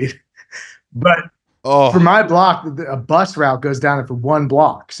street. But for my block, a bus route goes down it for 1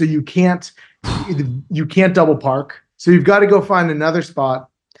 block. So you can't double park. So you've got to go find another spot.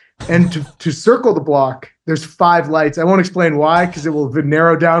 And to circle the block, there's 5 lights. I won't explain why because it will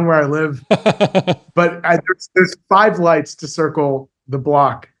narrow down where I live. But there's 5 lights to circle the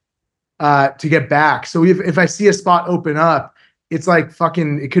block to get back. So if I see a spot open up, it's like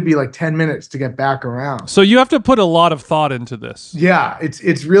it could be like 10 minutes to get back around. So you have to put a lot of thought into this. Yeah,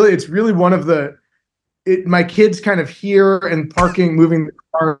 it's really one of my kids kind of here and parking, moving the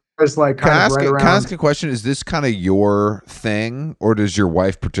car is like kind of right around. Can I ask a question? Is this kind of your thing or does your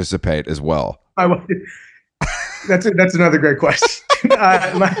wife participate as well? That's another great question.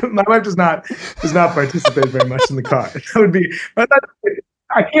 My wife does not participate very much in the car. That would be,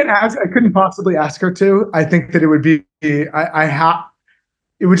 I couldn't possibly ask her to. I think that it would be, it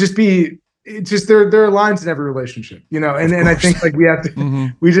would just be, it's just there are lines in every relationship, you know, and I think like we have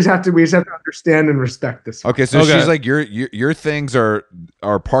to, we just have to understand and respect this. Okay. So she's like, your things are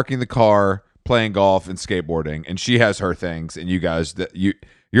parking the car, playing golf and skateboarding, and she has her things, and you guys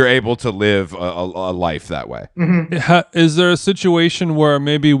you're able to live a life that way. Is there a situation where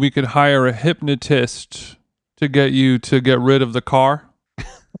maybe we could hire a hypnotist to get you to get rid of the car?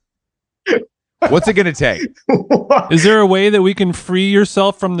 What's it going to take? Is there a way that we can free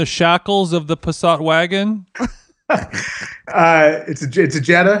yourself from the shackles of the Passat wagon? It's a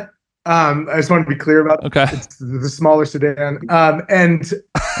Jetta. I just want to be clear about okay. It's the smaller sedan. And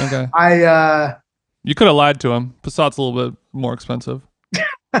okay. You could have lied to him. Passat's a little bit more expensive.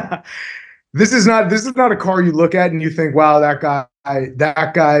 This is not a car you look at and you think, wow,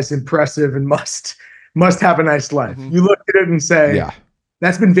 that guy's impressive and must have a nice life. Mhm. You look at it and say, Yeah.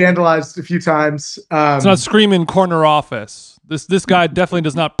 that's been vandalized a few times. It's not screaming corner office. This guy definitely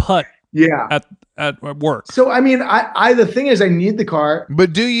does not putt Yeah. at work. So I mean, I the thing is, I need the car.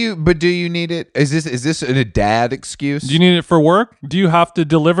 But do you need it? Is this a dad excuse? Do you need it for work? Do you have to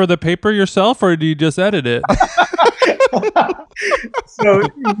deliver the paper yourself, or do you just edit it? So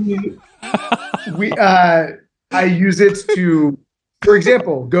I use it to, for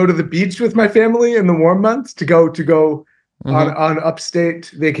example, go to the beach with my family in the warm months, to go on upstate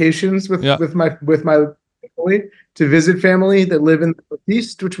vacations with my family, to visit family that live in the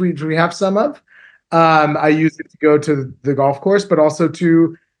Northeast, which we have some of. I use it to go to the golf course, but also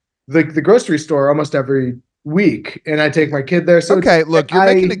to the grocery store almost every week, and I take my kid there. So okay, look, you're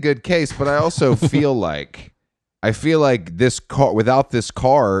making a good case, but I also feel like this car, without this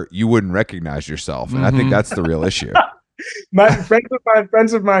car, you wouldn't recognize yourself, and I think that's the real issue. My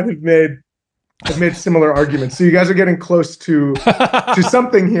friends of mine have made similar arguments. So you guys are getting close to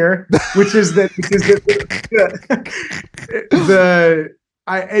something here, which is that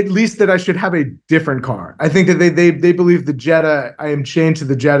at least that I should have a different car. I think that they believe the Jetta, I am chained to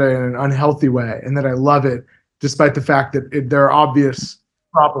the Jetta in an unhealthy way, and that I love it despite the fact that there are obvious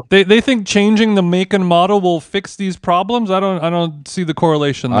problems. They think changing the make and model will fix these problems. I don't see the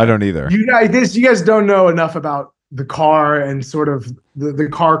correlation there. I don't either. You guys don't know enough about the car and sort of the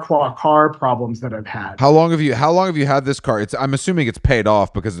car problems that I've had. How long have you had this car? I'm assuming it's paid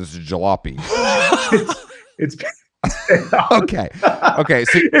off because it's a jalopy. It's Okay.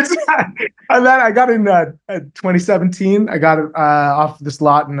 So it's I got in 2017. I got it off this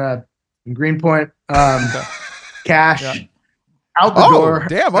lot in Greenpoint. Cash out the door.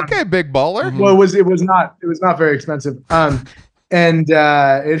 Damn. Okay, big baller. Well, it was not very expensive. And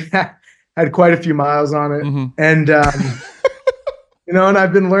it had quite a few miles on it, and and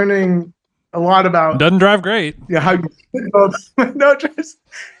I've been learning a lot about. Doesn't drive great. Yeah, how you no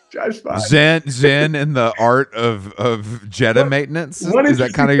drives fine. Zen and the art of Jetta maintenance. Is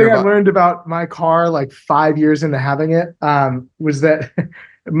that kind of your? I learned about my car like 5 years into having it. Was that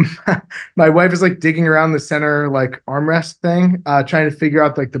my wife is like digging around the center like armrest thing, trying to figure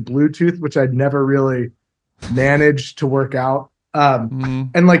out like the Bluetooth, which I'd never really managed to work out.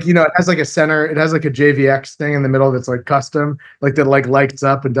 And like, it has like a center, it has like a JVX thing in the middle that's like custom, like that like lights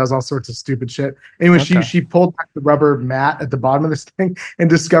up and does all sorts of stupid shit. Anyway, she pulled back the rubber mat at the bottom of this thing and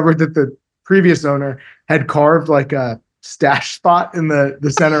discovered that the previous owner had carved like a stash spot in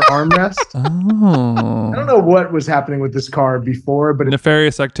the center armrest. I don't know what was happening with this car before, but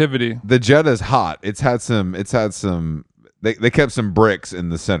nefarious activity. The Jetta's hot. It's had some they kept some bricks in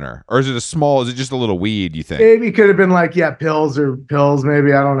the center. Or is it just a little weed, you think? Maybe it could have been like, pills,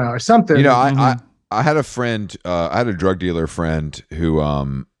 maybe, I don't know, or something. I had a friend, I had a drug dealer friend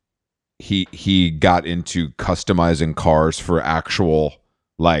who he got into customizing cars for actual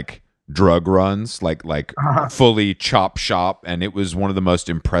like drug runs, like fully chop shop, and it was one of the most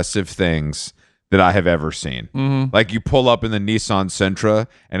impressive things that I have ever seen. Like you pull up in the Nissan Sentra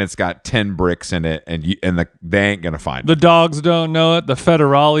and it's got 10 bricks in it, and they ain't gonna find it. The dogs don't know it. The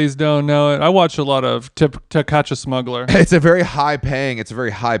federales don't know it. I watch a lot of To Catch a Smuggler. It's a very high paying.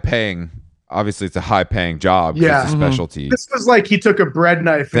 Obviously, it's a high paying job. Yeah, it's a specialty. This was like he took a bread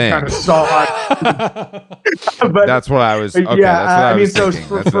knife and kind of saw it. But that's what I was. Okay, yeah, that's what I was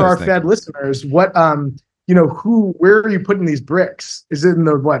so for our Fed listeners, what where are you putting these bricks? Is it in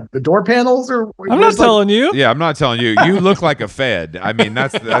the door panels or? I'm not telling you. Yeah, I'm not telling you. You look like a Fed. I mean,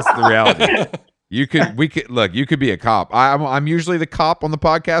 that's the reality. You could be a cop. I'm usually the cop on the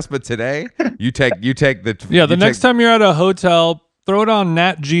podcast, but today you take the. Yeah, the next time you're at a hotel, throw it on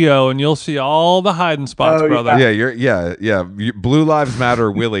Nat Geo and you'll see all the hiding spots, brother. Yeah. Blue Lives Matter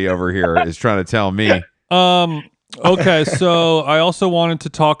Willy over here is trying to tell me. Okay, so I also wanted to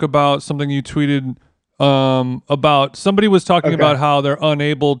talk about something you tweeted. About somebody was talking about how they're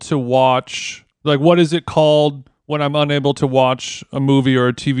unable to watch, like, what is it called when I'm unable to watch a movie or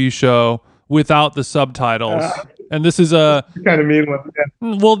a TV show without the subtitles? And this is a kind of mean one.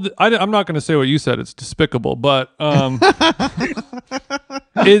 Yeah. Well, I'm not going to say what you said. It's despicable, but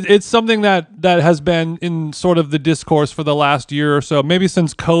it's something that has been in sort of the discourse for the last year or so. Maybe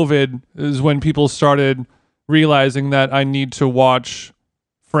since COVID is when people started realizing that I need to watch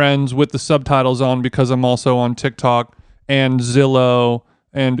Friends with the subtitles on because I'm also on TikTok and Zillow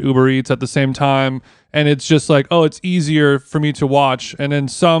and Uber Eats at the same time, and it's just like, it's easier for me to watch. And then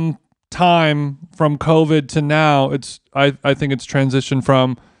some time from COVID to now, I think it's transitioned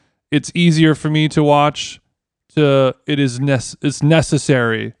from it's easier for me to watch to it's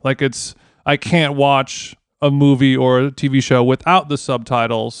necessary. Like I can't watch a movie or a TV show without the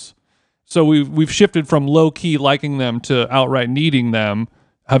subtitles. So we've shifted from low key liking them to outright needing them.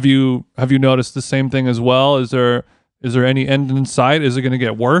 Have you noticed the same thing as well? Is there any end in sight? Is it going to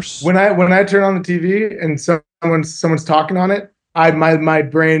get worse? When I turn on the TV and someone's talking on it, my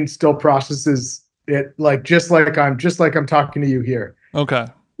brain still processes it just like I'm talking to you here. Okay.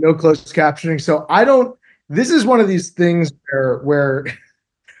 No closed captioning. So this is one of these things where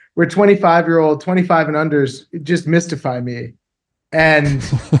 25 and unders just mystify me. And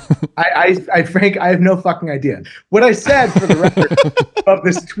I have no fucking idea. What I said for the record of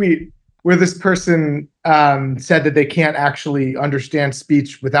this tweet where this person said that they can't actually understand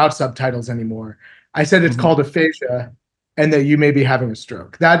speech without subtitles anymore. I said it's called aphasia and that you may be having a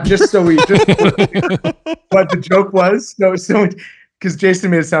stroke. That just so what the joke was. So because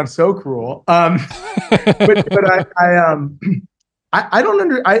Jason made it sound so cruel. But I don't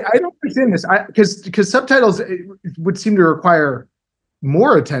understand this. Because subtitles would seem to require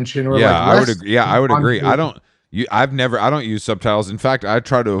more attention or I would agree. I don't use subtitles. In fact, I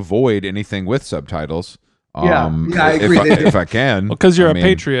try to avoid anything with subtitles. I agree. If I can, because you're a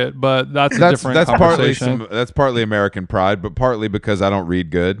patriot, but that's a different conversation. That's partly American pride, but partly because I don't read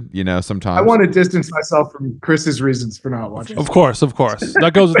good. Sometimes I want to distance myself from Chris's reasons for not watching. Of course,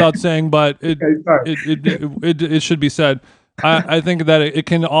 that goes without saying, but it should be said. I think that it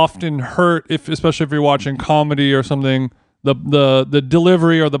can often hurt especially if you're watching comedy or something. The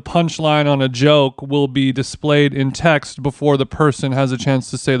delivery or the punchline on a joke will be displayed in text before the person has a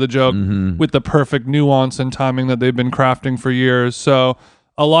chance to say the joke with the perfect nuance and timing that they've been crafting for years. So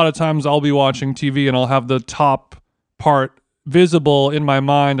a lot of times I'll be watching TV and I'll have the top part visible in my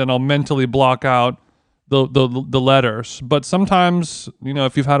mind and I'll mentally block out the letters. But sometimes,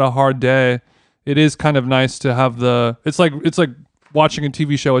 if you've had a hard day, it is kind of nice to have it's like watching a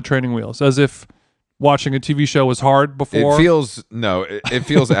TV show at training wheels, as if watching a TV show was hard before. It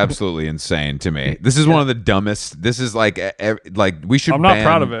feels absolutely insane to me. This is one of the dumbest. This is like we should I'm not ban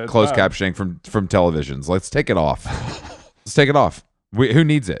proud of it. closed captioning from televisions. Let's take it off. Let's take it off. Who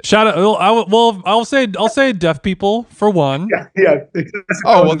needs it? Shout out. I'll say deaf people for one. Yeah.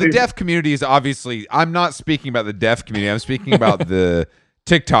 Oh, well, the deaf community is obviously. I'm not speaking about the deaf community. I'm speaking about the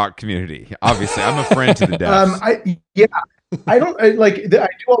TikTok community. Obviously, I'm a friend to the deaf. I do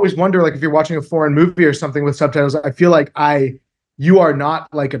always wonder, if you're watching a foreign movie or something with subtitles, I feel like you are not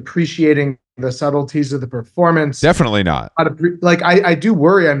appreciating the subtleties of the performance. Definitely not. I do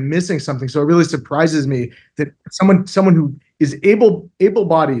worry I'm missing something. So it really surprises me that someone who is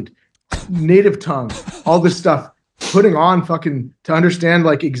able-bodied, native tongue, all this stuff, putting on fucking to understand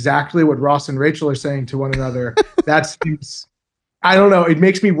exactly what Ross and Rachel are saying to one another. That seems. I don't know. It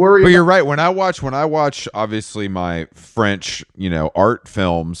makes me worry. But you're right. When I watch, obviously my French, art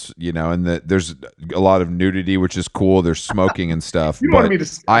films, and there's a lot of nudity, which is cool. There's smoking and stuff.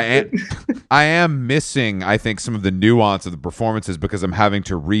 I am missing, I think, some of the nuance of the performances because I'm having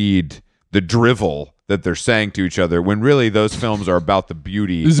to read the drivel that they're saying to each other when really those films are about the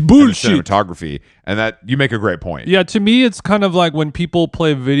beauty and the cinematography. And that you make a great point. Yeah, to me, it's kind of like when people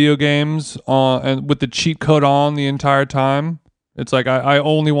play video games and with the cheat code on the entire time. It's like I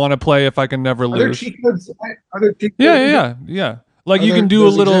only want to play if I can never lose. Are there cheat codes? Yeah. Like you can do a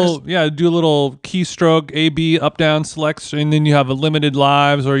little keystroke A, B, up, down, select, and then you have a limited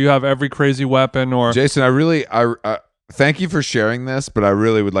lives, or you have every crazy weapon. Or Jason, I thank you for sharing this, but I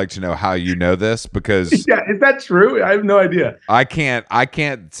really would like to know how you know this because is that true? I have no idea. I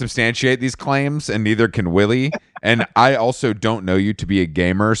can't substantiate these claims, and neither can Willy. And I also don't know you to be a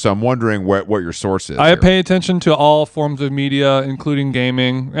gamer, so I'm wondering what your source is. I pay attention to all forms of media, including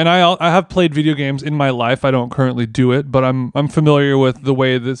gaming, and I have played video games in my life. I don't currently do it, but I'm familiar with the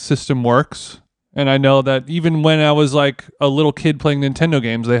way the system works, and I know that even when I was like a little kid playing Nintendo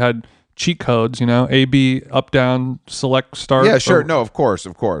games, they had cheat codes, A, B, up, down, select, start. Yeah, sure. No, of course.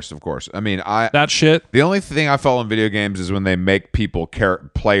 I mean, that shit. The only thing I follow in video games is when they make people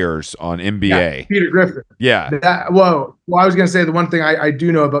players on NBA. Yeah, Peter Griffin. Yeah. I was going to say the one thing I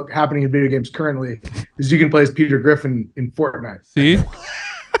do know about happening in video games currently is you can play as Peter Griffin in Fortnite. See?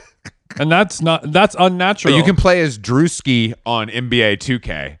 And that's unnatural. But you can play as Drewski on NBA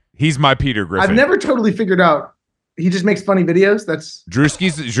 2K. He's my Peter Griffin. I've never totally figured out. He just makes funny videos. That's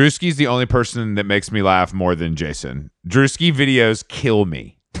Drewski's the only person that makes me laugh more than Jason. Drewski videos kill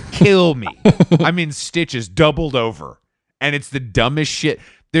me. I mean, stitches doubled over, and it's the dumbest shit.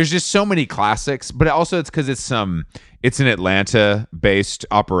 There's just so many classics, but also it's because it's an Atlanta-based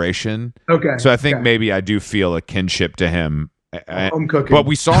operation. Okay. So I think maybe I do feel a kinship to him. Home cooking. But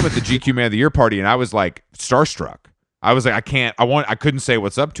we saw him at the GQ Man of the Year party, and I was like starstruck. I was like, I couldn't say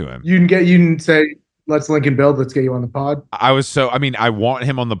what's up to him. You can say, let's link and build. Let's get you on the pod. I want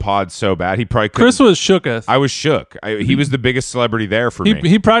him on the pod so bad. He probably couldn't. Chris was shooketh. I was shook. He was the biggest celebrity there for me.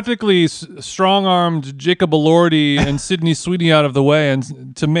 He practically strong-armed Jacob Elordi and Sydney Sweeney out of the way,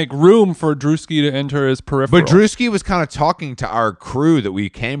 and to make room for Drewski to enter his peripheral. But Drewski was kind of talking to our crew that we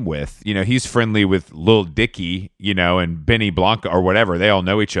came with. You know, he's friendly with Lil Dicky, you know, and Benny Blanca or whatever. They all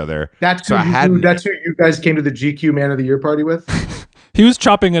know each other. That's who you guys came to the GQ Man of the Year party with. He was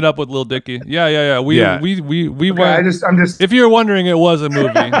chopping it up with Lil Dicky. Yeah. We went. I'm just. If you're wondering, it was a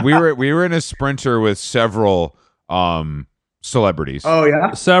movie. we were in a Sprinter with several celebrities. Oh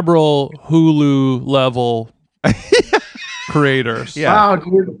yeah. Several Hulu level creators. Yeah. Wow,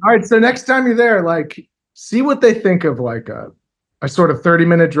 dude. All right. So next time you're there, like, see what they think of like a sort of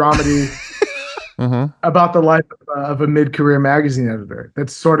 30-minute dramedy. About the life of a mid-career magazine editor.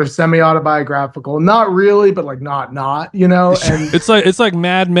 That's sort of semi-autobiographical. Not really, but like not, you know. And it's like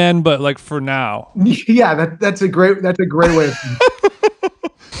Mad Men, but like for now. Yeah, that's a great way of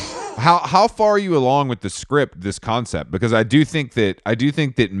How far are you along with the script, this concept? Because I do think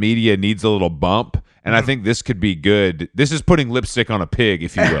that media needs a little bump, and I think this could be good. This is putting lipstick on a pig,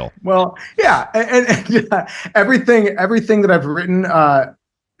 if you will. Well, yeah, and yeah, everything that I've written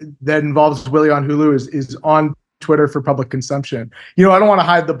that involves Willy on Hulu is on Twitter for public consumption. You know, I don't want to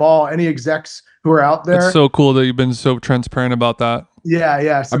hide the ball. Any execs who are out there. It's so cool that you've been so transparent about that.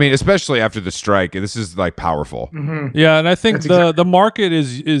 Yeah. So, I mean, especially after the strike, this is like powerful. Yeah, and I think the market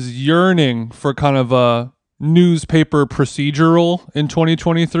is yearning for kind of a newspaper procedural in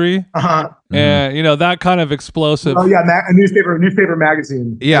 2023. And you know, that kind of explosive. Oh yeah, a newspaper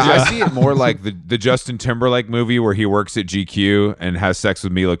magazine. Yeah, I see it more like the Justin Timberlake movie where he works at GQ and has sex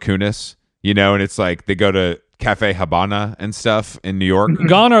with Mila Kunis, you know, and it's like they go to Cafe Habana and stuff in New York.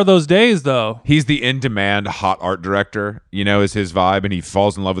 Gone are those days, though. He's the in-demand hot art director, you know, is his vibe, and he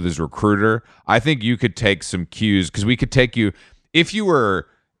falls in love with his recruiter. I think you could take some cues, because we could take you, if you were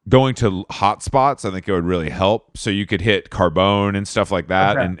going to hot spots, I think it would really help. So you could hit Carbone and stuff like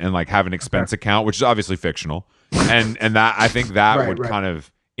that, and like have an expense account, which is obviously fictional, and that I think that would kind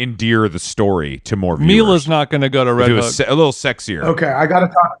of endear the story to more viewers. Mila's not going to go to Red Hook. A little sexier. Okay, I gotta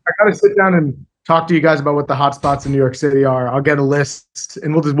sit down and talk to you guys about what the hot spots in New York City are. I'll get a list,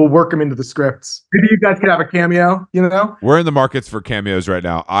 and we'll work them into the scripts. Maybe you guys could have a cameo, you know? We're in the markets for cameos right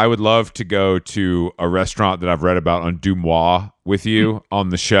now. I would love to go to a restaurant that I've read about on Dumois with you on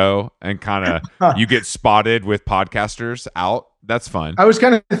the show, and kind of you get spotted with podcasters out. That's fun. I was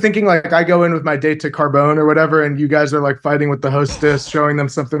kind of thinking like I go in with my date to Carbone or whatever, and you guys are like fighting with the hostess, showing them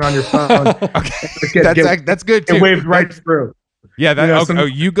something on your phone. Okay, that's good too. It waved right through. Yeah,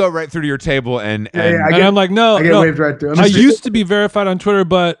 you go right through to your table, and I'm like, no, I get waved right through. I used to be verified on Twitter,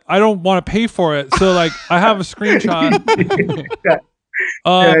 but I don't want to pay for it. So like, I have a screenshot.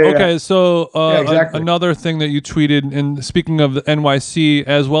 Okay, so exactly. Another thing that you tweeted, and speaking of the NYC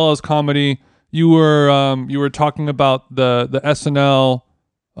as well as comedy, you were talking about the SNL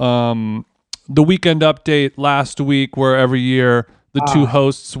the Weekend Update last week, where every year the two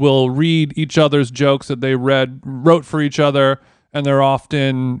hosts will read each other's jokes that they wrote for each other, and they're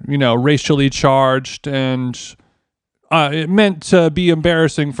often, you know, racially charged, and it meant to be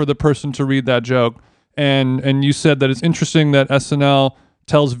embarrassing for the person to read that joke. And you said that it's interesting that SNL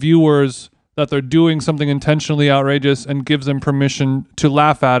tells viewers that they're doing something intentionally outrageous and gives them permission to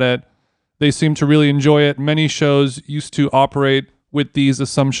laugh at it. They seem to really enjoy it. Many shows used to operate with these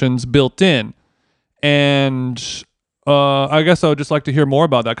assumptions built in. And I guess I would just like to hear more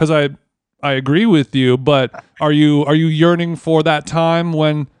about that, because I agree with you, but are you yearning for that time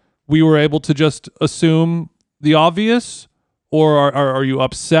when we were able to just assume the obvious, or are you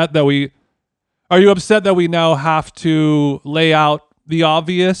upset that we now have to lay out the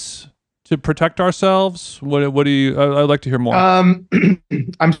obvious to protect ourselves? What do you? I'd like to hear more. I'm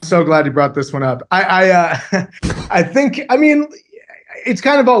so glad you brought this one up. I think, I mean, it's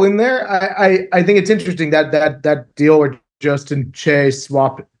kind of all in there. I think it's interesting that deal where Justin Che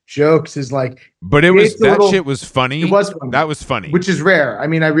swap jokes is like, but shit was funny. It was funny. That was funny, which is rare. I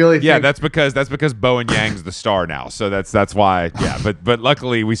mean, I really think, yeah. That's because Bowen Yang's the star now, so that's why. Yeah, but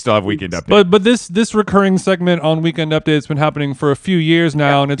luckily we still have Weekend Update. But this recurring segment on Weekend Update has been happening for a few years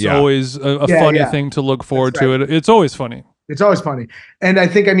now, and it's always a funny thing to look forward to. It's always funny. It's always funny. And I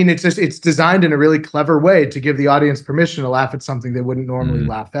think, I mean, it's designed in a really clever way to give the audience permission to laugh at something they wouldn't normally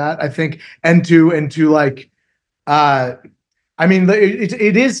laugh at, I think, and to like, I mean,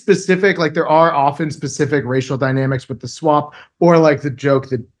 it is specific. Like, there are often specific racial dynamics with the swap, or like the joke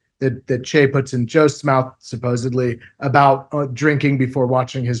that that Che puts in Jost's mouth, supposedly, about drinking before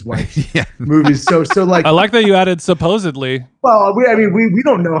watching his wife's movies. So like, I like that you added supposedly. Well, we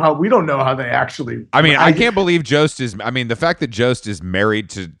don't know how they actually. I mean, I can't believe Jost is. I mean, the fact that Jost is married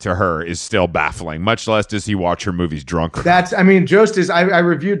to her is still baffling. Much less does he watch her movies drunk. Jost is. I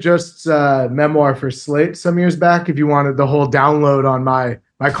reviewed Jost's memoir for Slate some years back. If you wanted the whole download on my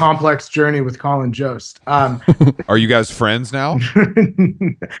complex journey with Colin Jost. Are you guys friends now?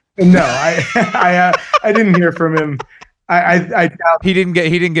 No, I didn't hear from him. I doubt he didn't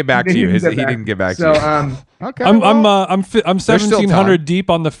get back to you. He didn't get back to you. Okay. I'm 1,700 deep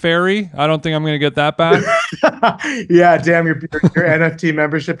on the ferry. I don't think I'm going to get that back. Yeah, damn your NFT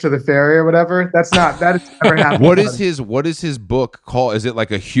membership to the ferry or whatever. That has never happened. What is his book called? Is it like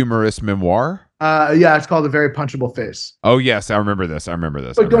a humorous memoir? Yeah, it's called A Very Punchable Face. Oh yes, I remember this.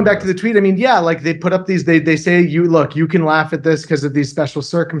 But going back to the tweet, I mean, yeah, like they put up these, they say you can laugh at this because of these special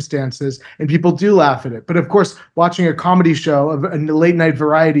circumstances, and people do laugh at it. But of course, watching a comedy show, a late night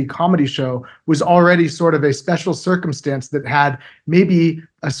variety comedy show, was already sort of a special circumstance that had maybe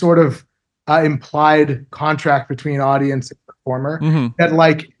a sort of implied contract between audience and performer, that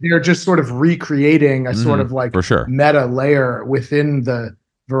like they're just sort of recreating a sort of like meta layer within the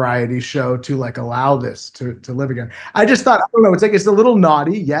variety show to like allow this to live again. I just thought, I don't know, it's a little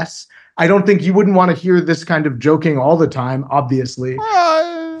naughty. Yes. I don't think you wouldn't want to hear this kind of joking all the time, obviously.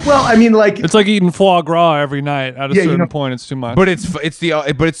 Well, I mean, like it's like eating foie gras every night. At a certain point, it's too much. But if it's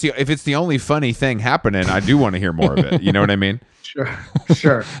the only funny thing happening, I do want to hear more of it. You know what I mean?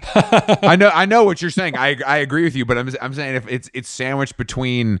 Sure. I know what you're saying. I agree with you, but I'm saying if it's sandwiched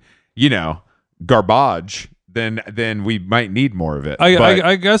between, garbage, then we might need more of it.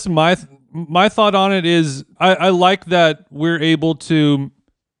 I guess my thought on it is I like that we're able to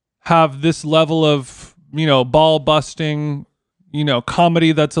have this level of ball busting,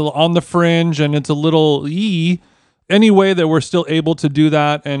 comedy that's on the fringe, and it's a little any way that we're still able to do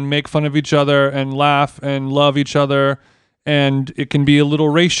that and make fun of each other and laugh and love each other. And it can be a little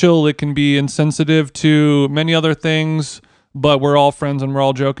racial, it can be insensitive to many other things, but we're all friends and we're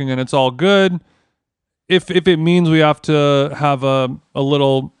all joking and it's all good. If it means we have to have a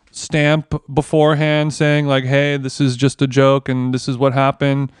little stamp beforehand saying like, hey, this is just a joke and this is what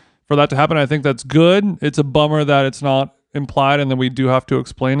happened, for that to happen, I think that's good. It's a bummer that it's not implied and then we do have to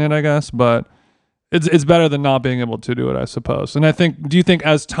explain it, I guess, but it's better than not being able to do it, I suppose. And do you think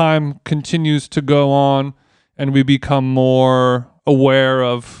as time continues to go on and we become more aware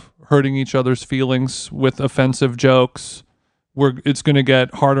of hurting each other's feelings with offensive jokes, it's going to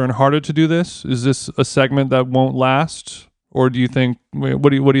get harder and harder to do this? Is this a segment that won't last? Or do you think, what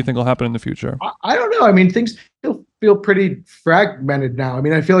do you think will happen in the future? I don't know. I mean, things feel pretty fragmented now. I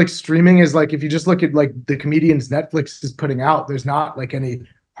mean, I feel like streaming is like, if you just look at like the comedians Netflix is putting out, there's not like any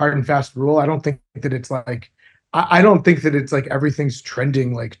hard and fast rule. I don't think that it's like, I don't think that it's like everything's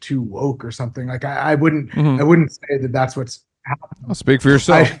trending like too woke or something. Like I wouldn't say that that's what's happening. I'll speak for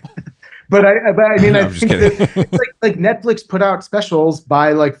yourself. But I mean, I think that it's like Netflix put out specials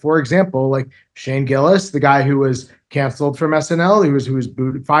by like, for example, like Shane Gillis, the guy who was canceled from SNL, who was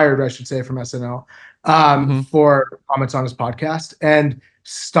fired, I should say, from SNL, for comments on his podcast, and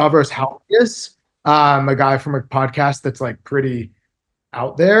Stavros Halkias, a guy from a podcast that's like pretty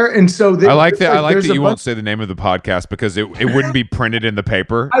out there. And so I like that. I like that you won't say the name of the podcast because it wouldn't be printed in the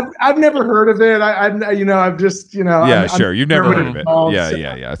paper. I've never heard of it. I've just Yeah, sure. You've never heard of it.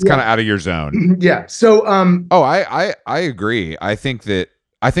 Yeah. It's kind of out of your zone. Yeah. So I agree. I think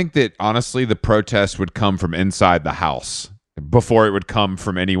that honestly the protest would come from inside the house before it would come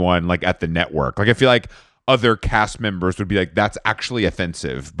from anyone like at the network. Like I feel like other cast members would be like, that's actually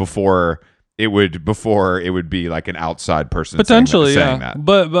offensive before it would be like an outside person potentially saying that.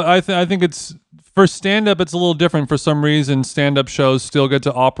 But I think it's for stand-up, it's a little different. For some reason, stand-up shows still get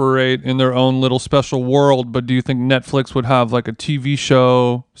to operate in their own little special world. But do you think Netflix would have like a TV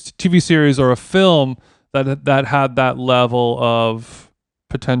show, TV series, or a film that had that level of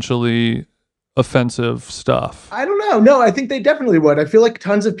potentially offensive stuff? I don't know. No, I think they definitely would. I feel like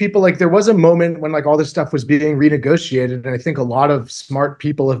tons of people, like there was a moment when like all this stuff was being renegotiated, and I think a lot of smart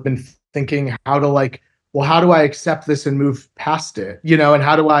people have been thinking how to like, well, how do I accept this and move past it? And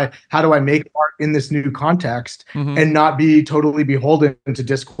how do I make art in this new context and not be totally beholden to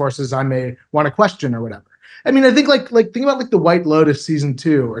discourses I may want to question or whatever. I mean, I think like think about like the White Lotus season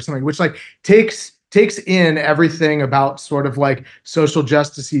 2 or something, which like takes in everything about sort of like social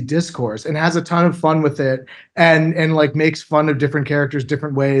justice-y discourse and has a ton of fun with it and like makes fun of different characters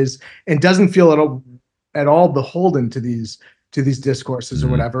different ways and doesn't feel at all beholden to these to these discourses or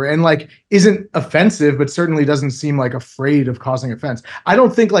whatever, and like isn't offensive, but certainly doesn't seem like afraid of causing offense. I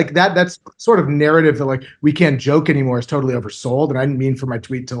don't think like that's sort of narrative that like we can't joke anymore is totally oversold. And I didn't mean for my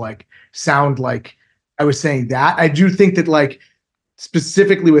tweet to like sound like I was saying that. I do think that like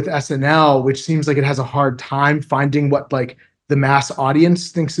specifically with SNL, which seems like it has a hard time finding what like the mass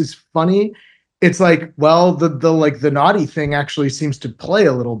audience thinks is funny. It's like, well, the like the naughty thing actually seems to play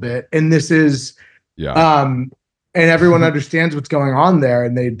a little bit. And this is, and everyone understands what's going on there,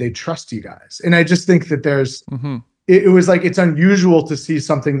 and they trust you guys. And I just think that there's, it was like, it's unusual to see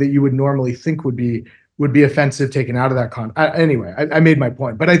something that you would normally think would be offensive taken out of that anyway, I made my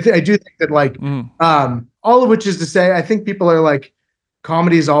point, but I do think that like, all of which is to say, I think people are like,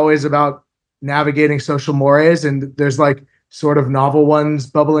 comedy is always about navigating social mores, and there's like sort of novel ones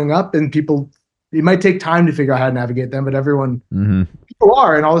bubbling up, and it might take time to figure out how to navigate them, but people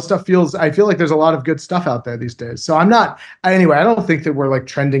are, and all this stuff I feel like there's a lot of good stuff out there these days. So I don't think that we're like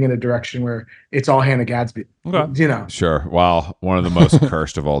trending in a direction where it's all Hannah Gadsby. Okay. You know? Sure. Wow. One of the most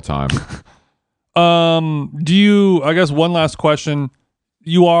cursed of all time. I guess one last question.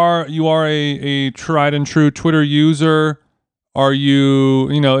 You are a tried and true Twitter user. Are you,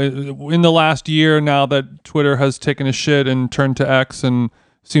 in the last year now that Twitter has taken a shit and turned to X and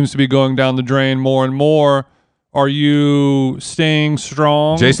seems to be going down the drain more and more, are you staying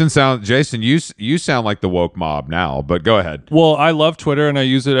strong? Jason, you sound like the woke mob now, but go ahead. Well, I love Twitter and I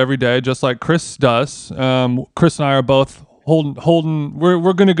use it every day, just like Chris does. Chris and I are both holding.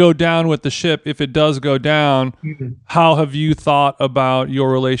 We're going to go down with the ship if it does go down. How have you thought about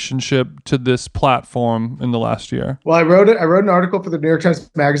your relationship to this platform in the last year? Well, I wrote an article for the New York Times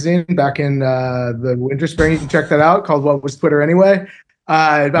Magazine back in the winter spring. You can check that out, called "What Was Twitter Anyway?"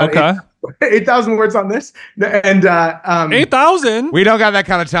 About 8,000 words on this, and 8,000. We don't got that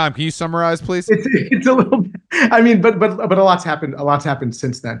kind of time. Can you summarize, please? It's a little bit. I mean, but a lot's happened. A lot's happened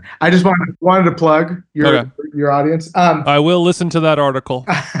since then. I just wanted to plug your audience. I will listen to that article.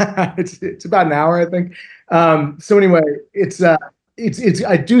 It's about an hour, I think. So anyway, it's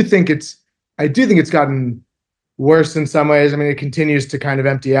I do think it's gotten worse in some ways. I mean, it continues to kind of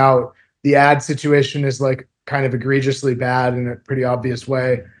empty out. The ad situation is like kind of egregiously bad in a pretty obvious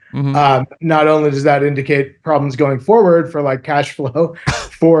way. Not only does that indicate problems going forward for like cash flow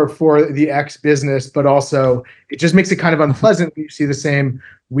for the X business, but also it just makes it kind of unpleasant when you see the same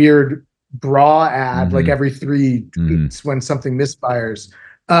weird bra ad like every 3 tweets when something misfires.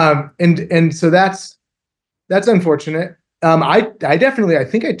 And so that's unfortunate. I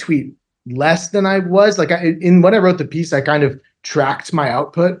think I tweet less than I was. Like when I wrote the piece, I kind of tracked my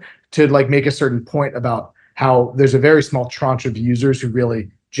output to like make a certain point about how there's a very small tranche of users who really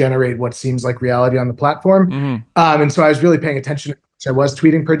generate what seems like reality on the platform. And so I was really paying attention. I was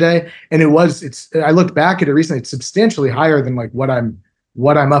tweeting per day, and I looked back at it recently. It's substantially higher than like what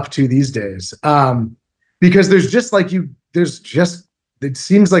I'm up to these days. Because it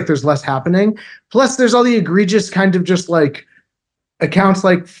seems like there's less happening. Plus there's all the egregious kind of just like accounts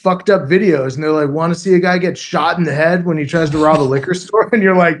like fucked up videos, and they're like, want to see a guy get shot in the head when he tries to rob a liquor store, and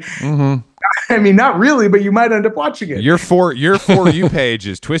you're like, I mean, not really, but you might end up watching it. Your for you page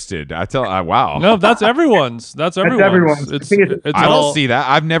is twisted. Wow. No, that's everyone's. That's everyone's. I don't see that.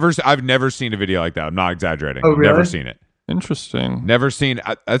 I've never seen a video like that. I'm not exaggerating. Oh, really? Never seen it. Interesting. Never seen.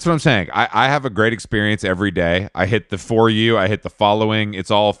 That's what I'm saying. I have a great experience every day. I hit the for you. I hit the following.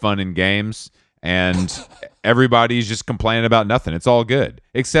 It's all fun and games. And everybody's just complaining about nothing. It's all good,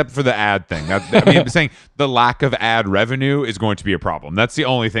 except for the ad thing. I'm saying the lack of ad revenue is going to be a problem. That's the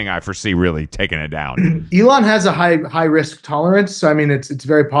only thing I foresee really taking it down. Elon has a high risk tolerance, so I mean, it's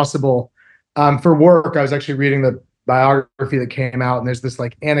very possible. For work, I was actually reading the biography that came out, and there's this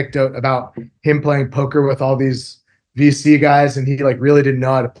like anecdote about him playing poker with all these VC guys, and he like really didn't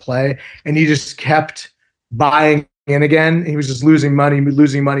know how to play, and he just kept buying in again. He was just losing money.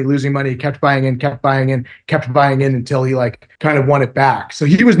 He kept buying in until he like kind of won it back. So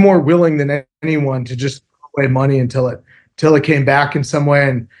he was more willing than anyone to just throw away money until it came back in some way.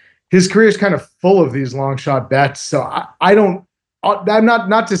 And his career is kind of full of these long shot bets. So I'm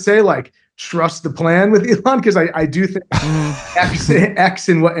not to say like trust the plan with Elon, because I do think X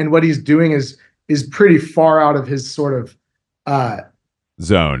and what he's doing is pretty far out of his sort of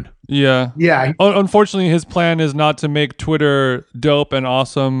zone. Yeah. Unfortunately, his plan is not to make Twitter dope and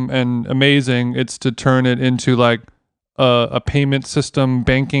awesome and amazing. It's to turn it into like a payment system,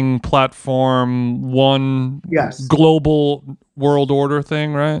 banking platform, global world order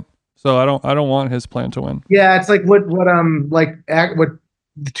thing, right? So I don't want his plan to win. Yeah, it's like what the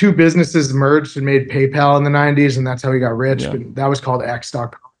two businesses merged and made PayPal in the 90s, and that's how he got rich. Yeah. But that was called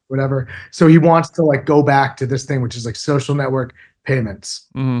X.com. whatever. So he wants to like go back to this thing, which is like social network payments.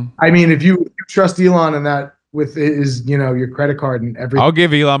 Mm-hmm. I mean, if you trust Elon and that with his, your credit card and everything. I'll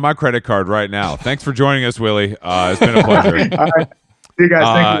give Elon my credit card right now. Thanks for joining us, Willy. It's been a pleasure. All right. See you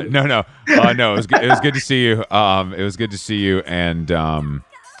guys. Thank you. No. It was good. It was good to see you. It was good to see you, and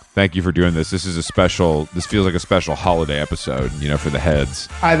thank you for doing this. This feels like a special holiday episode, for the heads.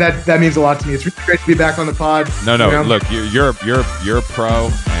 That means a lot to me. It's really great to be back on the pod. No. Look, you're a pro,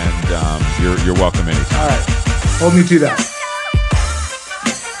 and you're welcome anytime. All right, hold me to that.